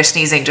 they're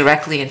sneezing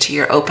directly into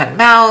your open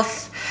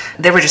mouth.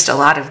 There were just a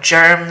lot of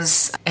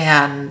germs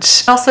and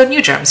also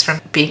new germs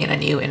from being in a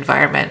new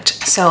environment.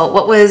 So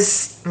what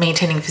was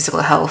maintaining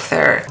physical health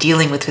or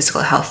dealing with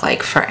physical health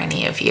like for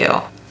any of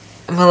you?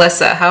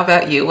 Melissa, how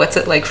about you? What's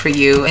it like for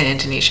you in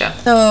Indonesia?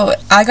 So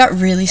I got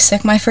really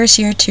sick my first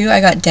year too.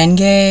 I got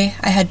dengue,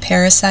 I had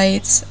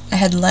parasites, I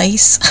had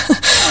lice.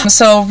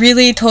 So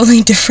really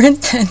totally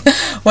different than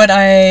what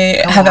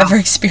I have ever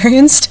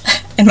experienced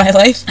in my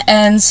life.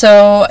 And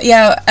so,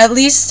 yeah, at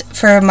least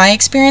for my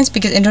experience,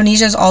 because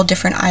Indonesia is all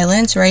different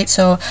islands, right?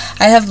 So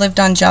I have lived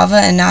on Java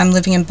and now I'm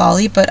living in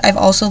Bali, but I've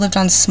also lived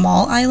on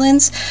small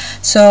islands.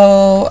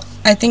 So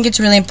I think it's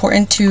really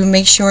important to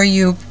make sure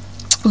you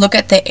look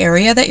at the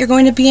area that you're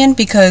going to be in,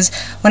 because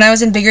when I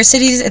was in bigger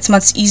cities, it's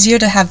much easier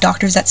to have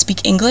doctors that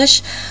speak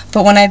English,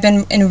 but when I've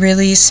been in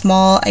really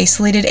small,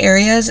 isolated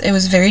areas, it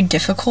was very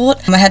difficult.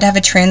 I had to have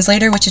a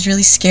translator, which is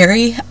really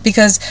scary,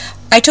 because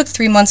I took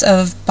 3 months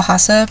of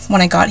Bahasa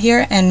when I got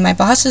here, and my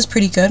Bahasa is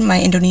pretty good,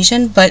 my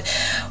Indonesian, but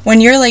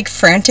when you're like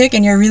frantic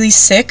and you're really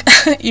sick,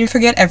 you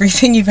forget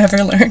everything you've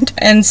ever learned.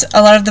 And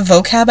a lot of the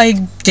vocab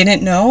I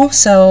didn't know,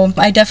 so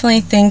I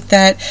definitely think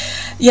that,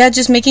 yeah,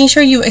 just making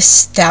sure you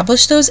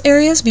establish those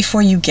areas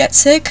before you get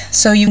sick,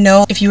 so you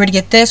know if you were to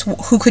get this,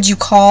 who could you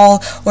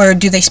call, or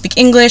do they speak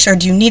English, or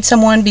do you need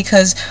someone,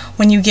 because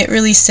when you get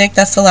really sick,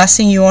 that's the last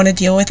thing you want to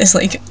deal with is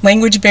like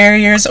language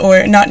barriers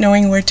or not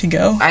knowing where to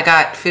go. I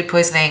got food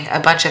poisoning a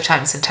bunch of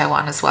times in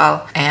Taiwan as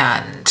well,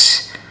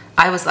 and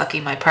I was lucky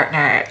my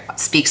partner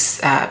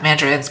speaks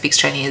Mandarin, speaks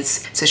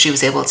Chinese, so she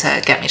was able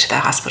to get me to the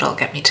hospital,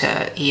 get me to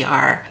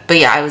ER. But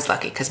yeah, I was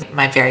lucky because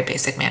my very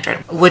basic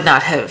Mandarin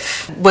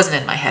wasn't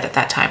in my head at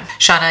that time.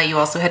 Shauna, you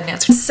also had an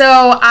answer?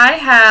 So I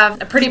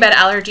have a pretty bad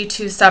allergy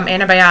to some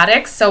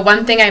antibiotics. So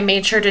one thing I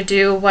made sure to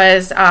do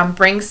was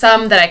bring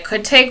some that I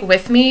could take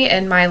with me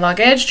in my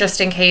luggage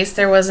just in case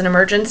there was an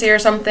emergency or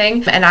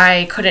something and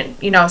I couldn't,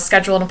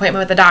 schedule an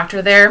appointment with the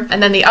doctor there.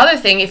 And then the other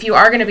thing, if you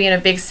are going to be in a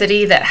big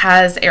city that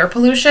has air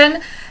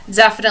pollution,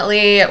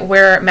 definitely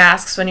wear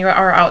masks when you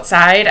are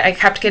outside. I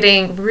kept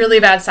getting really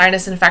bad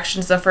sinus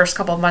infections the first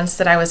couple of months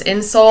that I was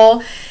in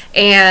Seoul.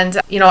 And,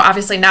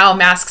 obviously now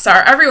masks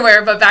are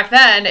everywhere, but back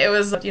then it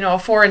was, a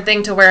foreign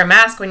thing to wear a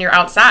mask when you're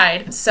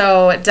outside.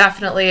 So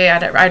definitely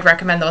I'd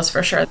recommend those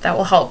for sure. That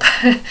will help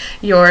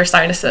your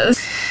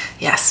sinuses.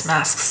 Yes,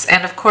 masks.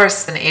 And of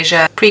course, in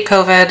Asia,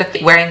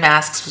 pre-COVID, wearing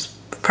masks was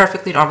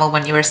perfectly normal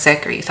when you were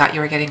sick or you thought you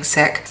were getting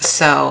sick.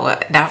 So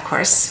now, of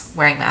course,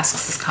 wearing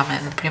masks is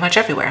common pretty much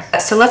everywhere.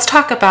 So let's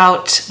talk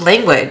about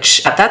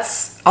language.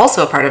 That's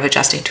also a part of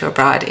adjusting to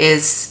abroad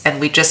and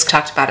we just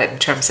talked about it in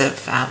terms of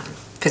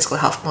physical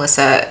health.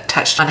 Melissa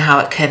touched on how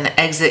it can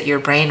exit your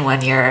brain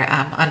when you're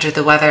under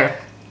the weather.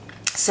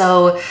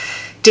 So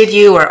did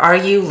you or are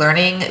you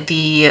learning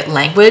the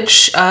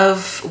language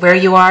of where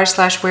you are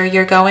 / where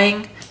you're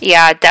going?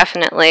 Yeah,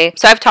 definitely.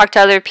 So I've talked to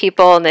other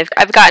people and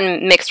I've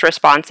gotten mixed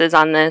responses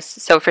on this.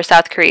 So for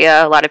South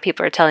Korea, a lot of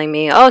people are telling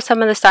me, most of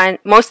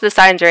the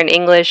signs are in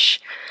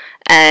English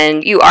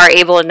and you are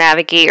able to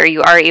navigate or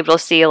you are able to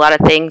see a lot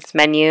of things,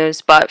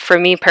 menus. But for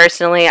me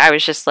personally, I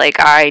was just like,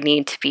 I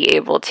need to be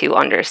able to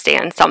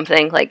understand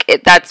something.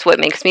 That's what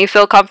makes me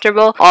feel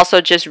comfortable.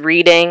 Also just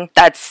reading,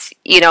 that's,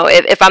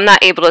 if I'm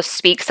not able to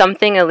speak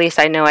something, at least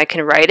I know I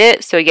can write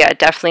it. So yeah,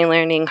 definitely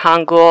learning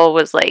Hangul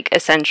was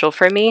essential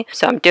for me.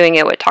 So I'm doing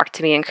it with Talk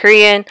to Me in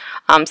Korean.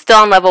 I'm still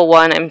on level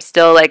 1. I'm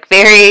still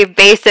very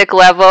basic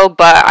level,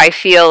 but I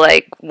feel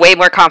way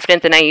more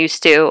confident than I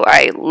used to.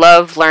 I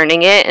love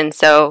learning it. And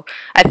so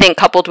I think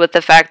coupled with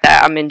the fact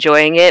that I'm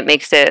enjoying it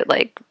makes it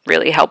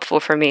really helpful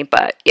for me.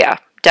 But yeah,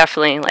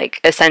 definitely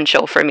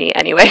essential for me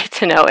anyway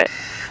to know it.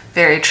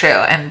 Very true.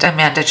 And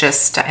Amanda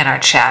just in our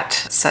chat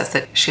says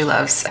that she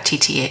loves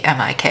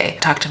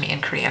TTMIK, Talk to Me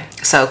in Korean.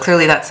 So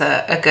clearly that's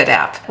a good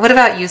app. What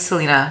about you,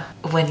 Selena,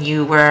 when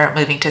you were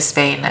moving to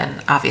Spain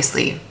and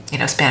obviously,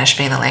 Spanish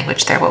being the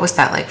language there, what was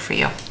that like for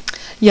you?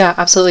 Yeah,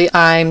 absolutely.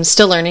 I'm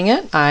still learning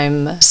it.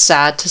 I'm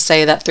sad to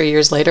say that 3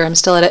 years later, I'm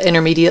still at an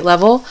intermediate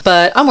level,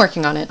 but I'm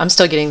working on it. I'm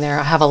still getting there.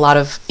 I have a lot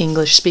of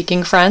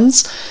English-speaking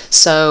friends,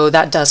 so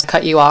that does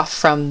cut you off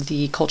from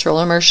the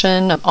cultural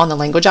immersion on the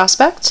language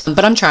aspect.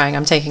 But I'm trying.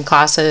 I'm taking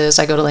classes.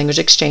 I go to language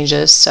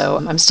exchanges, so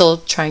I'm still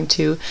trying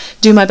to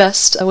do my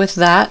best with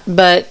that.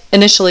 But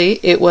initially,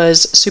 it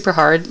was super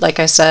hard. Like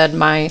I said,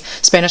 my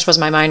Spanish was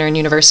my minor in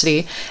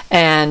university,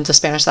 and the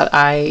Spanish that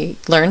I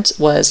learned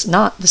was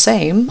not the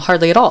same,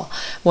 hardly at all,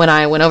 when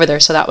I went over there.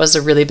 So that was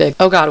a really big,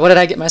 oh God, what did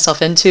I get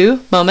myself into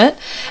moment?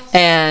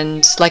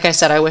 And like I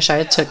said, I wish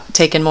I had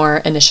taken more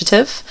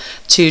initiative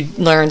to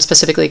learn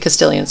specifically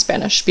Castilian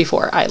Spanish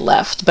before I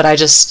left. But I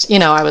just,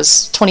 I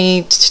was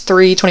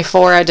 23,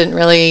 24. I didn't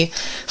really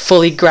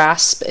fully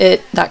grasp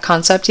that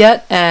concept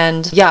yet.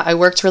 And yeah, I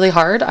worked really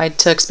hard. I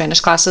took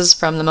Spanish classes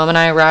from the moment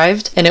I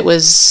arrived, and it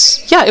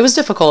was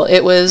difficult.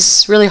 It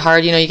was really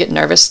hard. You get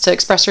nervous to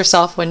express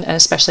yourself and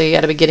especially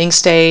at a beginning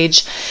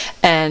stage,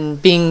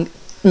 and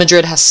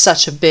Madrid has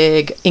such a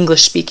big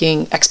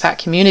English-speaking expat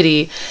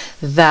community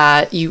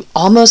that you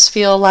almost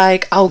feel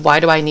like, oh,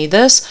 why do I need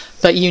this?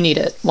 But you need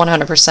it,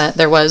 100%.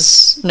 There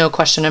was no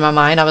question in my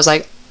mind. I was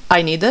like,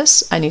 I need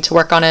this. I need to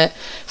work on it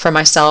for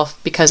myself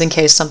because in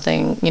case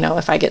something,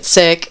 if I get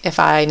sick, if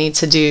I need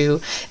to do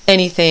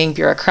anything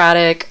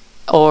bureaucratic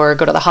or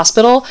go to the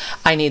hospital,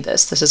 I need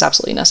this. This is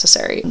absolutely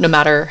necessary. No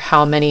matter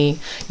how many,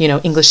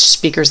 English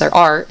speakers there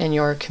are in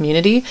your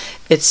community,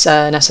 it's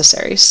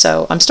necessary.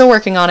 So I'm still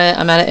working on it.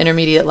 I'm at an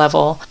intermediate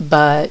level,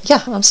 but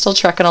yeah, I'm still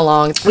trekking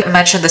along. We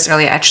mentioned this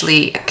earlier,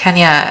 actually.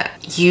 Kenya,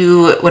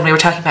 when we were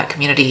talking about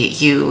community,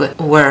 you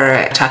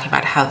were talking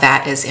about how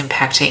that is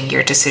impacting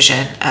your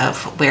decision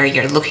of where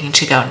you're looking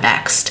to go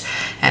next.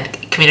 And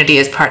community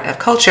is part of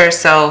culture.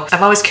 So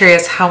I'm always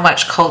curious how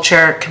much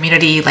culture,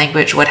 community,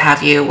 language, what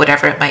have you,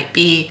 whatever it might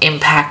be,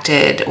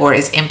 impacted or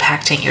is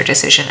impacting your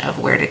decision of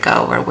where to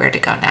go or where to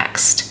go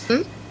next.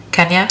 Mm-hmm.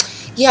 Kenya?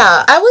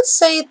 Yeah, I would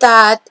say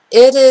that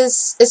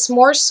it's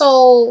more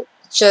so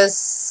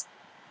just,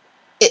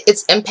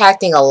 it's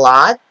impacting a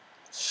lot.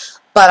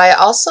 But I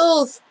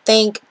also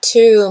think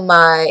too,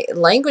 my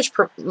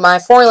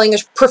foreign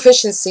language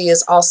proficiency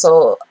is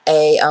also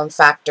a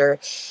factor,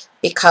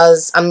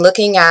 because I'm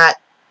looking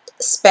at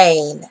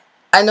Spain.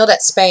 I know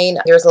that Spain,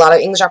 there's a lot of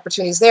English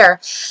opportunities there.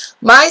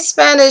 My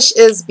Spanish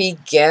is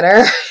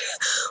beginner,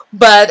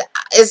 but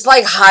it's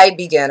like high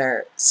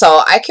beginner.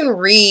 So I can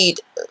read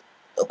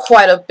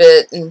quite a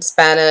bit in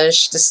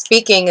Spanish. The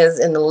speaking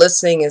and the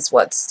listening is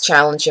what's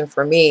challenging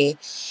for me.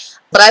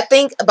 But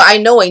I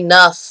know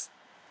enough,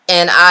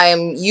 and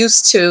I'm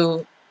used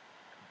to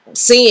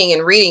seeing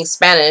and reading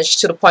Spanish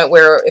to the point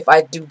where if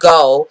I do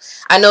go,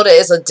 I know that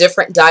it's a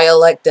different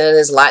dialect than it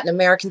is Latin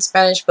American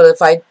Spanish, but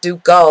if I do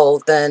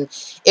go, then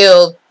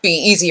it'll be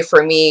easier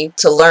for me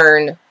to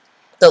learn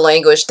the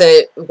language than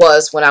it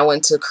was when I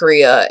went to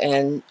Korea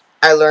and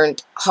I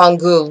learned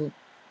Hangul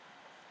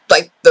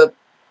like the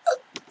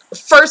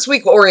first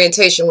week of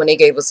orientation when they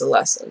gave us a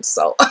lesson.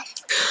 So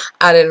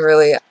I didn't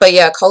really, but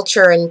yeah,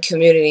 culture and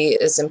community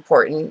is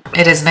important.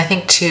 It is, and I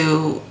think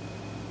too,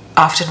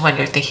 often when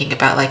you're thinking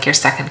about like your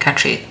second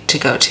country to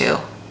go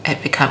to,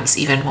 it becomes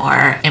even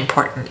more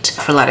important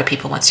for a lot of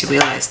people once you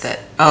realize that,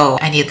 oh,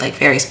 I need like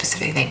very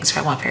specific things,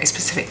 or I want very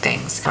specific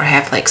things, or I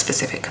have like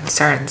specific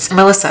concerns.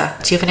 Melissa,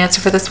 do you have an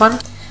answer for this one?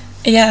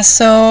 Yeah,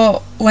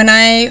 so when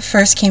I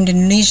first came to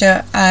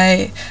Indonesia,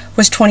 I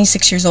was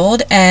 26 years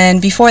old,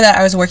 and before that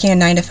I was working a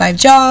 9-to-5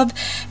 job,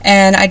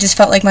 and I just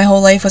felt like my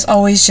whole life was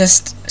always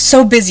just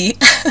so busy.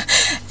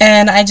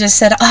 And I just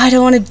said, I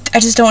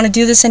just don't want to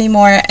do this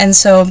anymore. And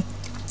so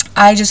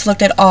I just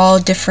looked at all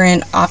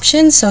different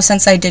options. So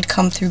since I did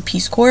come through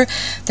Peace Corps,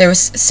 there was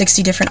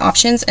 60 different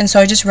options, and so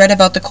I just read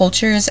about the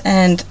cultures,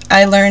 and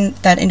I learned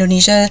that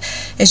Indonesia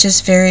is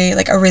just very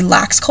like a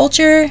relaxed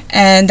culture,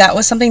 and that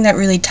was something that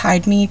really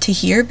tied me to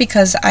here,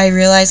 because I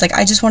realized like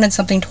I just wanted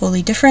something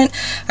totally different.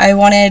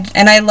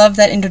 And I love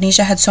that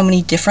Indonesia had so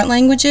many different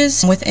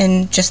languages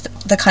within just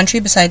the country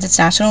besides its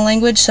national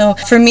language. So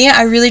for me,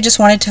 I really just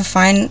wanted to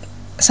find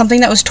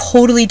something that was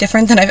totally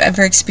different than I've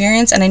ever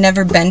experienced, and I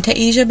never been to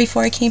Asia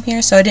before I came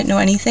here, so I didn't know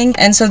anything.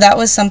 And so that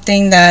was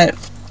something that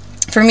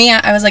for me,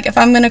 I was like, if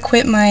I'm gonna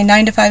quit my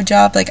 9-to-5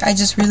 job, like I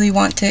just really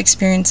want to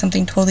experience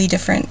something totally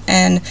different.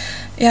 And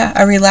yeah,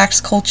 a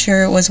relaxed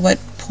culture was what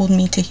pulled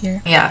me to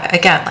here. Yeah,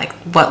 again, like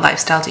what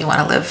lifestyle do you want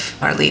to live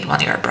or lead when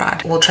you're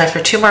abroad? We'll try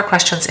for 2 more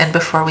questions in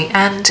before we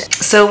end.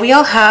 So we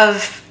all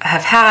have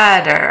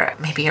had, or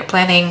maybe you're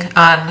planning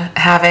on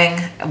having,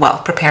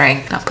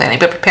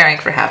 preparing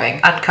for having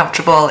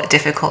uncomfortable,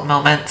 difficult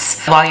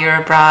moments while you're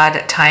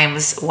abroad,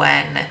 times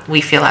when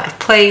we feel out of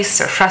place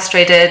or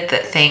frustrated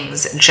that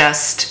things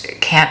just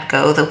can't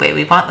go the way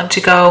we want them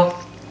to go.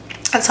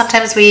 And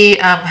sometimes we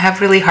have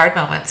really hard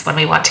moments when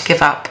we want to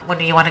give up, when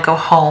you want to go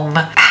home.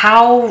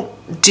 How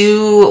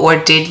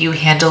did you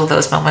handle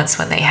those moments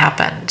when they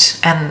happened?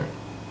 And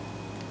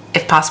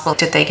if possible,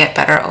 did they get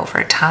better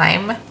over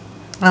time?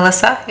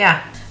 Melissa?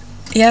 Yeah.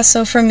 Yeah,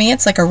 so for me,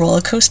 it's like a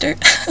roller coaster.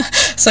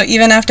 So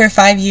even after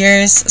 5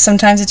 years,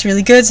 sometimes it's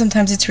really good,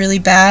 sometimes it's really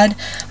bad.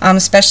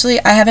 Especially,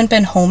 I haven't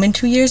been home in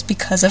 2 years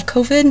because of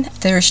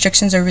COVID. The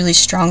restrictions are really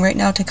strong right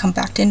now to come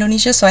back to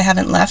Indonesia, so I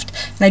haven't left.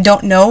 And I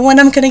don't know when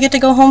I'm going to get to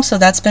go home, so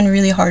that's been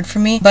really hard for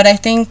me. But I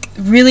think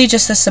really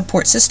just the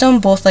support system,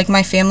 both like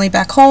my family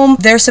back home,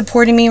 they're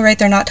supporting me, right?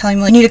 They're not telling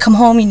me, like, you need to come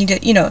home, you need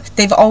to,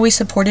 they've always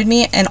supported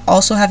me. And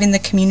also having the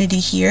community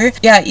here.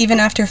 Yeah, even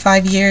after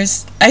 5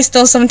 years, I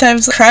still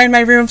sometimes cry in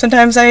my room,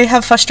 sometimes I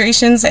have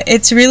frustrations.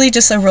 It's really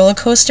just a roller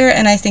coaster,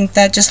 and I think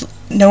that just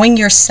knowing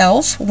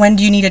yourself, when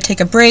do you need to take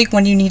a break,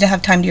 when do you need to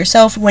have time to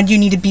yourself, when do you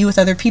need to be with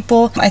other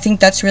people, I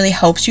think that's really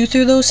helps you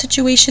through those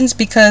situations,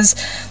 because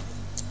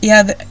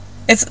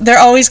they're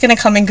always going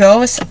to come and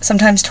go,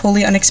 sometimes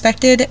totally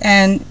unexpected.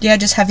 And yeah,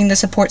 just having the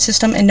support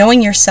system and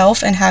knowing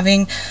yourself and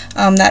having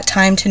that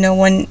time to know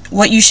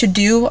what you should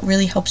do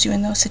really helps you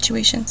in those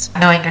situations.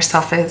 Knowing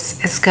yourself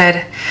is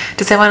good.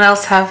 Does anyone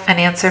else have an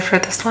answer for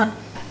this one?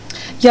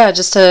 Yeah,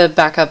 just to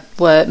back up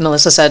what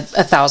Melissa said,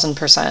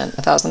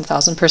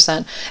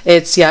 1,000%.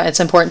 It's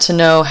important to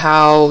know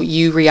how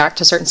you react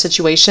to certain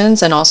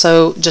situations, and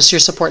also just your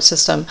support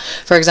system.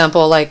 For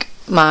example, like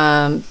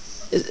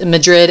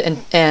Madrid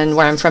and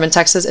where I'm from in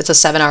Texas, it's a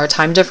 7-hour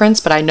time difference,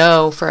 but I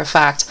know for a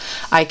fact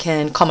I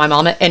can call my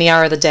mom at any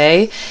hour of the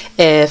day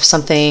if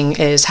something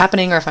is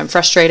happening or if I'm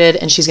frustrated,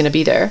 and she's going to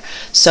be there.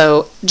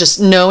 So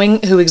just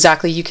knowing who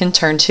exactly you can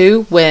turn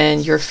to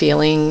when you're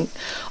feeling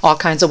all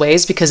kinds of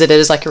ways, because it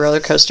is like a roller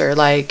coaster.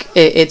 Like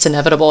it's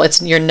inevitable.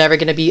 You're never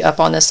going to be up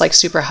on this like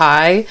super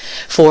high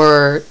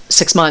for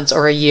 6 months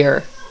or a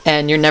year.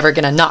 And you're never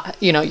going to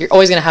you're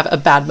always going to have a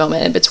bad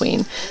moment in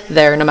between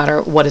there, no matter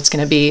what it's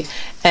going to be.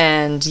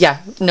 And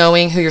yeah,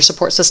 knowing who your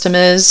support system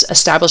is,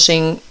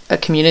 establishing a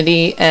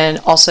community, and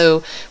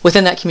also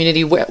within that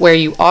community where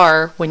you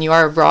are when you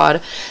are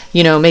abroad,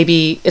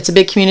 maybe it's a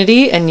big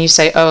community and you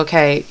say, oh,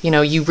 okay,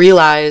 you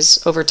realize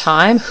over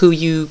time who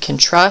you can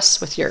trust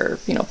with your,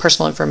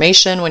 personal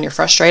information when you're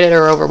frustrated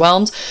or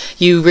overwhelmed.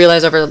 You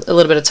realize over a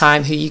little bit of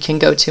time who you can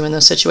go to in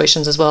those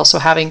situations as well. So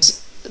having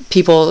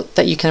people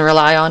that you can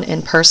rely on in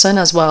person,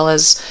 as well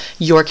as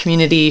your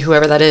community,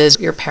 whoever that is,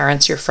 your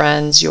parents, your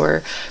friends,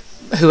 your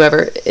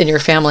whoever in your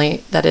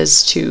family that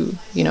is to,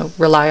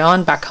 rely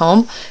on back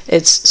home.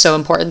 It's so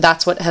important.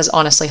 That's what has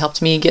honestly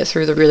helped me get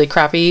through the really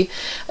crappy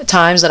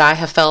times that I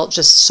have felt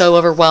just so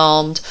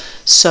overwhelmed,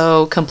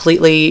 so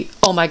completely,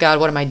 oh my God,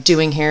 what am I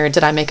doing here?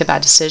 Did I make a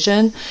bad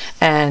decision?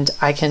 And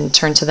I can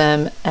turn to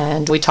them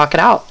and we talk it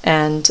out.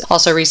 And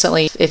also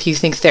recently, if you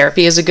think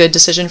therapy is a good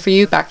decision for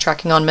you,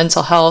 backtracking on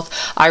mental health,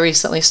 I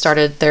recently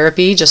started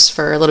therapy just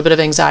for a little bit of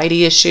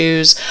anxiety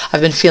issues.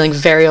 I've been feeling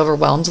very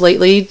overwhelmed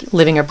lately,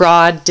 living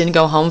abroad, didn't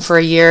go home for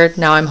a year.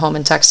 Now I'm home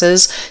in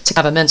Texas to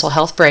have a mental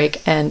health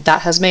break. And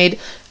that has made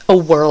a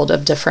world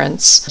of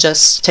difference.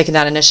 Just taking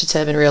that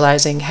initiative and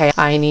realizing, hey,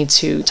 I need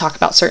to talk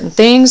about certain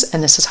things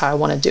and this is how I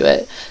want to do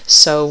it.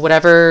 So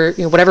whatever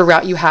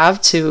route you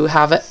have to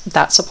have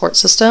that support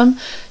system,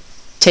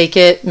 take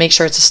it, make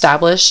sure it's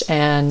established,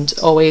 and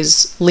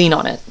always lean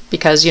on it,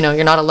 because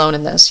you're not alone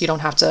in this. You don't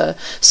have to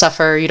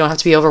suffer, you don't have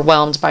to be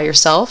overwhelmed by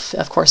yourself.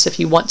 Of course, if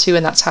you want to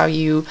and that's how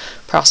you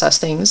process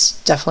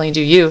things, definitely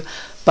do you.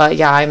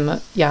 But I'm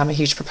a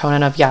huge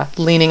proponent of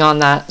leaning on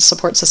that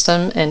support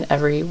system in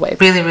every way.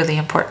 Really, really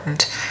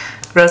important.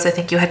 Rose, I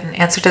think you had an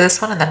answer to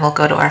this one, and then we'll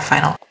go to our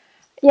final.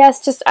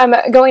 Yes, just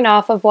going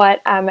off of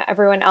what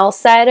everyone else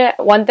said,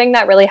 one thing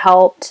that really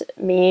helped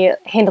me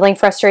handling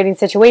frustrating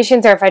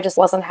situations, or if I just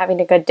wasn't having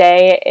a good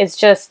day, is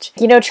just,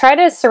 try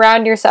to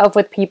surround yourself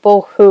with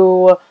people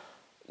who,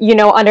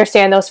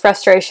 understand those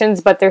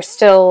frustrations, but they're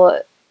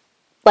still,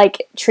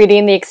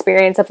 treating the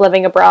experience of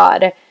living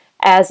abroad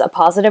as a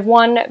positive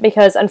one,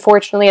 because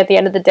unfortunately at the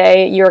end of the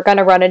day, you're going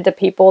to run into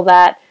people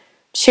that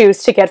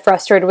choose to get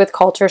frustrated with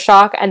culture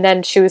shock and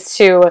then choose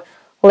to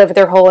live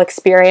their whole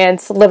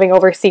experience living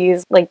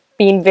overseas,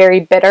 being very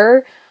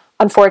bitter.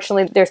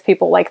 Unfortunately, there's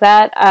people like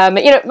that.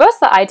 Most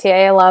of the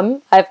ITA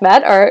alum I've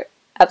met are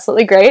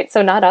absolutely great,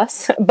 so not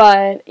us.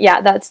 But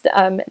yeah, that's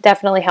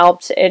definitely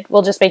helped. It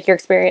will just make your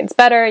experience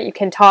better. You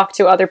can talk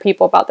to other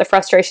people about the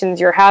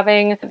frustrations you're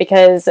having,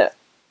 because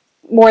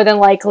more than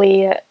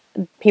likely,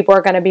 people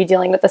are going to be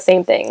dealing with the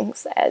same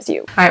things as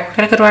you. All right, we're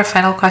going to go to our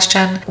final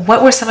question.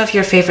 What were some of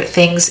your favorite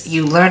things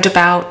you learned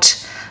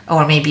about,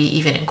 or maybe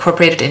even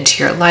incorporated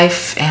into your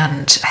life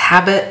and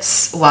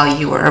habits while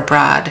you were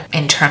abroad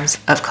in terms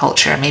of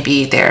culture?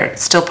 Maybe they're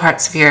still a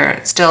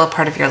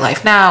part of your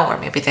life now, or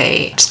maybe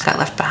they just got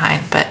left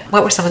behind. But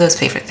what were some of those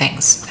favorite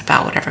things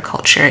about whatever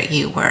culture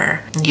you were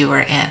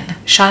in?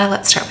 Shauna,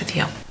 let's start with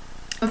you.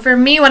 For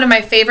me, one of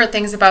my favorite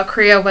things about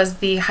Korea was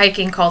the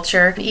hiking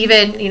culture.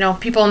 Even,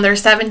 people in their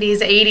 70s,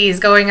 80s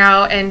going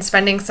out and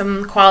spending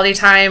some quality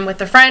time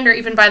with a friend or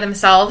even by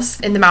themselves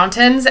in the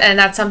mountains. And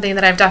that's something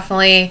that I've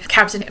definitely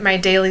kept in my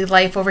daily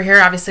life over here.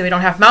 Obviously, we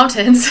don't have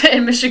mountains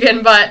in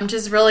Michigan, but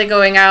just really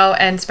going out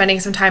and spending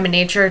some time in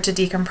nature to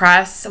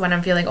decompress when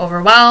I'm feeling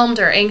overwhelmed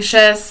or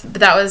anxious.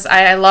 But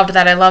I loved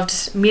that. I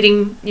loved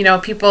meeting,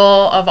 people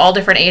of all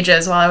different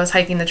ages while I was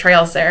hiking the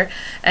trails there,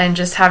 and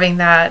just having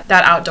that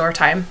outdoor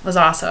time was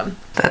awesome.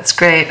 That's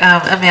great.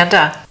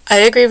 Amanda? I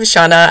agree with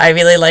Shauna. I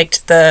really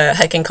liked the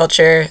hiking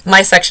culture.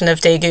 My section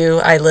of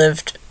Daegu, I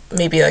lived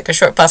maybe a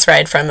short bus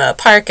ride from a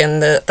park,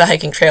 and the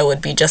hiking trail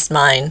would be just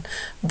mine.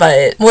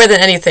 But more than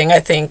anything, I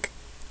think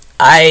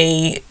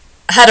I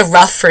had a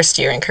rough first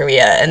year in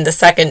Korea, and the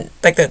second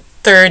and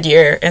third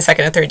year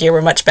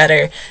were much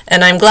better,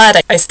 and I'm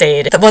glad I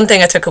stayed. The one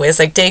thing I took away is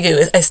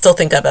Daegu I still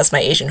think of as my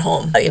Asian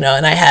home,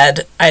 and I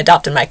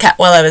adopted my cat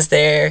while I was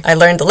there. I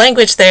learned the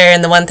language there,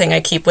 and the one thing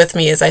I keep with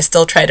me is I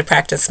still try to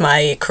practice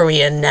my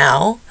Korean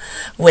now,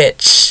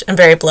 which I'm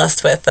very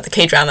blessed with the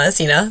K-dramas,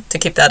 to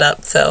keep that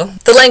up. So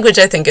the language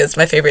I think is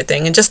my favorite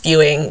thing, and just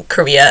viewing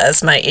Korea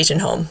as my Asian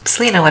home.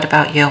 Selena, what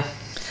about you?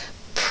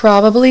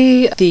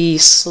 Probably the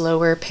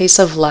slower pace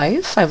of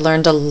life. I've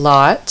learned a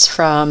lot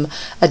from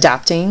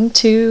adapting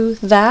to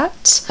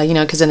that,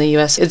 because in the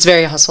US, it's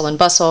very hustle and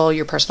bustle,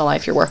 your personal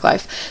life, your work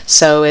life.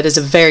 So it is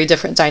a very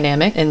different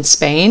dynamic in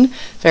Spain,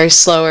 very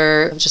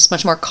slower, just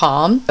much more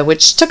calm,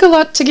 which took a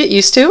lot to get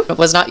used to. I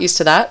was not used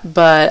to that,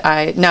 but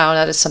now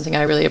that is something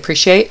I really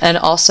appreciate. And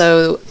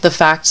also the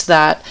fact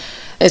that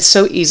it's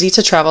so easy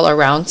to travel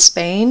around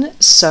Spain.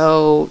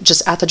 So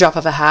just at the drop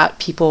of a hat,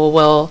 people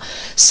will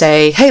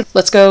say, hey,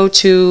 let's go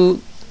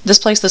to this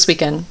place this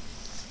weekend.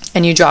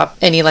 And you drop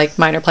any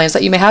minor plans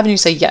that you may have, and you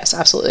say, yes,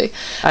 absolutely.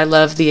 I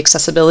love the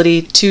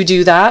accessibility to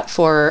do that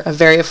for a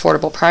very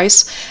affordable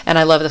price. And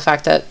I love the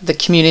fact that the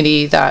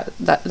community that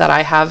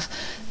I have,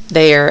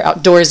 they are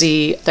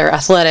outdoorsy, they're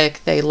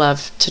athletic, they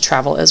love to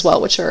travel as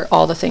well, which are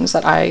all the things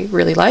that I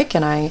really like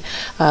and I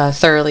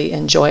thoroughly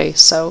enjoy.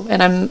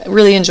 And I'm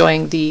really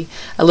enjoying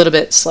a little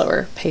bit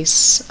slower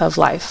pace of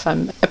life.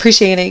 I'm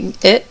appreciating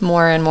it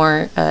more and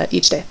more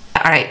each day.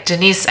 All right,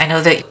 Denise, I know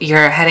that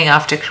you're heading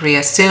off to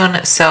Korea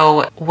soon.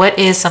 So what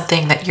is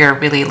something that you're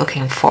really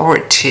looking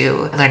forward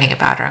to learning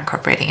about or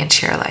incorporating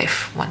into your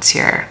life once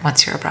you're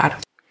abroad?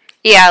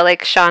 Yeah,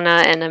 like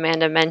Shauna and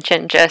Amanda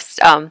mentioned, just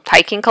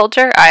hiking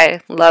culture.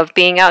 I love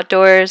being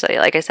outdoors.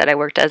 Like I said, I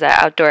worked as an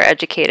outdoor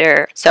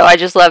educator. So I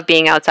just love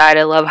being outside.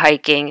 I love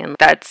hiking. And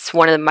that's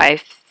one of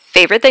my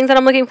favorite things that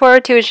I'm looking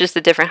forward to is just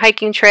the different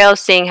hiking trails,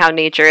 seeing how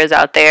nature is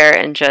out there,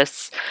 and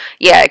just,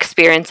 yeah,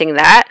 experiencing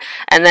that.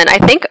 And then I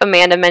think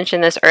Amanda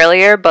mentioned this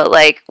earlier, but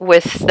like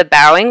with the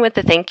bowing, with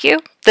the thank you,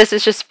 this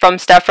is just from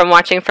stuff from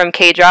watching from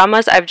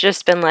K-dramas. I've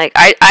just been like,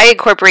 I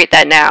incorporate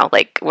that now.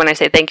 Like when I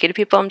say thank you to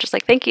people, I'm just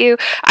like, thank you.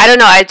 I don't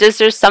know.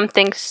 There's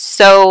something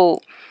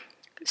so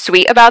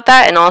sweet about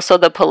that, and also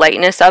the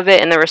politeness of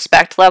it and the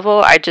respect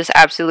level I just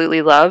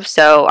absolutely love.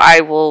 So I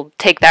will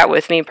take that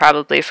with me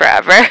probably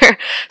forever.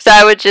 So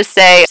I would just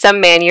say some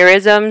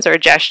mannerisms or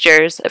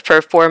gestures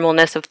for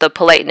formalness of the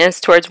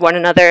politeness towards one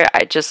another.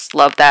 I just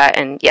love that.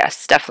 And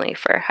yes, definitely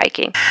for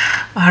hiking.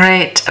 All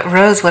right,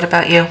 Rose, what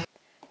about you?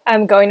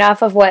 Going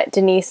off of what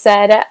Denise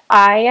said,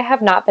 I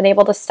have not been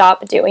able to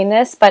stop doing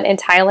this, but in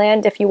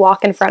Thailand, if you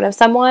walk in front of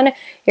someone,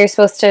 you're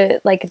supposed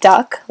to like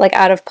duck, like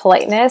out of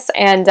politeness,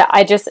 and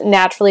I just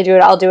naturally do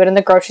it. I'll do it in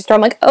the grocery store.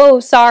 I'm like, oh,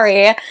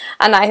 sorry.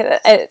 And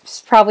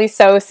it's probably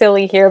so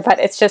silly here, but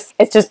it's just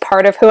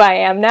part of who I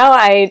am now.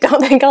 I don't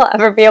think I'll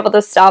ever be able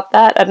to stop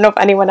that. I don't know if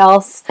anyone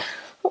else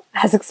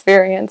has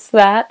experienced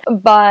that.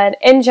 But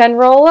in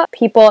general,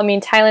 people, I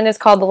mean, Thailand is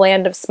called the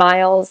land of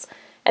smiles,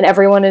 and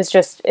everyone is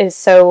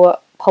so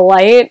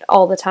polite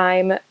all the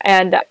time,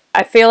 and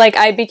I feel like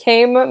I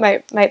became,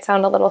 might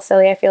sound a little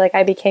silly, I feel like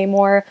I became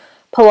more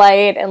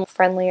polite and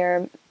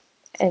friendlier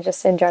and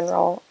just in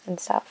general and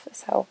stuff.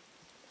 So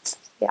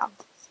yeah,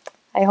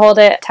 I hold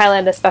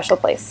Thailand a special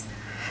place.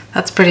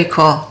 That's pretty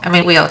cool. I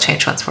mean, we all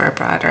change once we're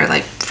abroad or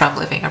like from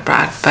living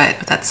abroad, but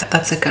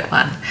that's a good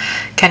one.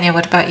 Kenya,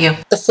 what about you?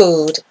 The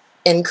food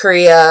in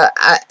Korea,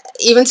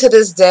 even to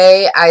this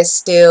day, I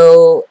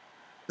still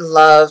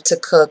love to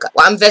cook.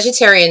 Well, I'm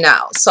vegetarian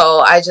now,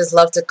 so I just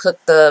love to cook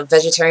the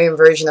vegetarian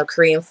version of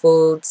Korean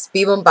foods.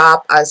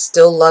 Bibimbap, I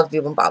still love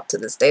bibimbap to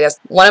this day. That's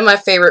one of my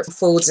favorite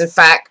foods. In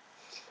fact,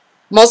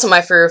 most of my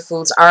favorite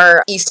foods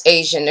are East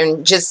Asian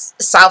and just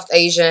South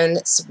Asian.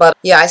 But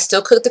yeah, I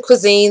still cook the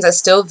cuisines. I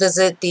still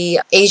visit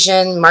the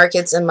Asian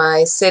markets in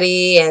my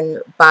city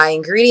and buy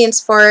ingredients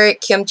for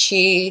it.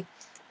 Kimchi,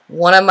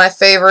 one of my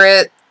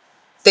favorite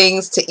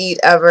things to eat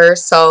ever.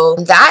 So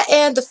that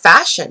and the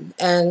fashion,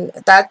 and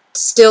that's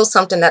still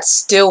something that's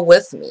still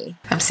with me.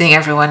 I'm seeing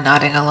everyone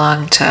nodding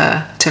along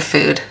to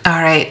food.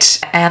 All right,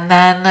 and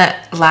then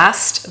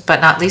last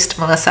but not least,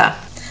 Melissa.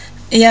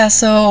 Yeah,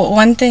 so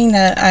one thing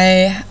that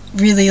I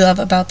really love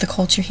about the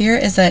culture here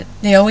is that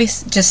they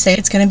always just say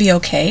it's going to be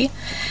okay.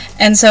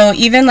 And so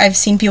even I've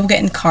seen people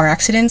get in car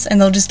accidents and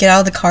they'll just get out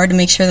of the car to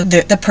make sure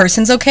that the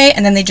person's okay,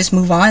 and then they just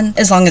move on,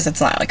 as long as it's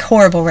not like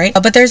horrible, right?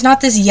 But there's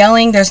not this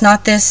yelling, there's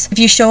not this, if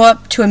you show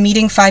up to a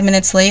meeting 5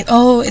 minutes late,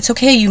 oh, it's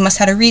okay, you must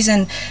have had a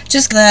reason.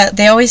 Just that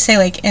they always say,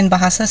 like in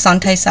Bahasa,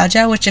 santai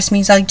saja, which just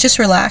means like just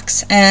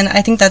relax. And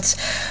I think that's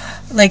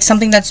like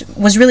something that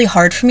was really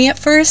hard for me at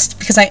first,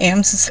 because I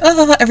am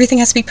everything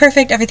has to be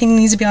perfect, everything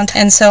needs to be on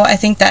time. And so I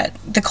think that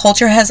the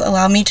culture has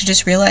allowed me to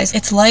just realize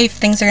it's life,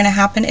 things are going to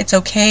happen, it's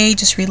okay,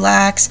 just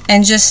relax,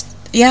 and just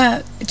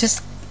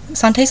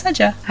santai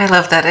saja. I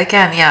love that.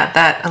 Again, yeah,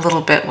 that a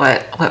little bit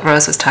what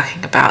Rose was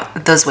talking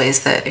about, those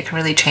ways that it can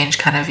really change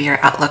kind of your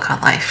outlook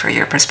on life or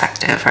your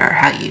perspective or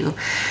how you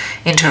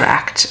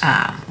interact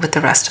with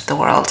the rest of the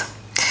world.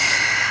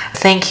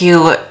 Thank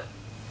you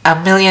a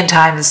million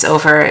times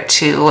over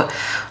to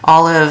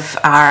all of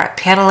our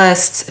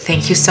panelists.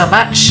 Thank you so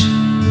much.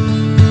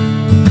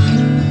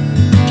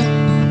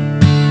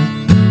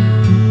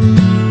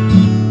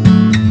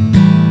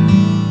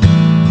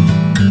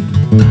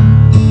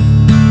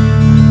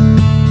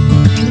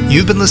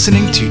 You've been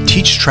listening to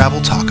Teach,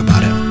 Travel, Talk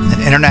About It,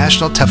 an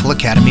International TEFL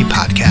Academy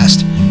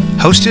podcast,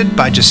 hosted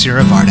by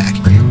Jasira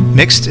Vardak,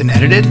 mixed and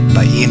edited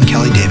by Ian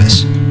Kelly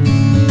Davis.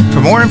 For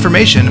more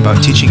information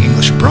about teaching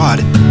English abroad,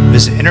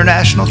 visit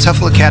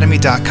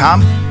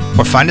internationalteflacademy.com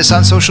or find us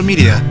on social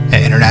media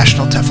at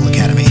International TEFL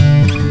Academy.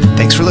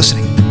 Thanks for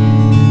listening.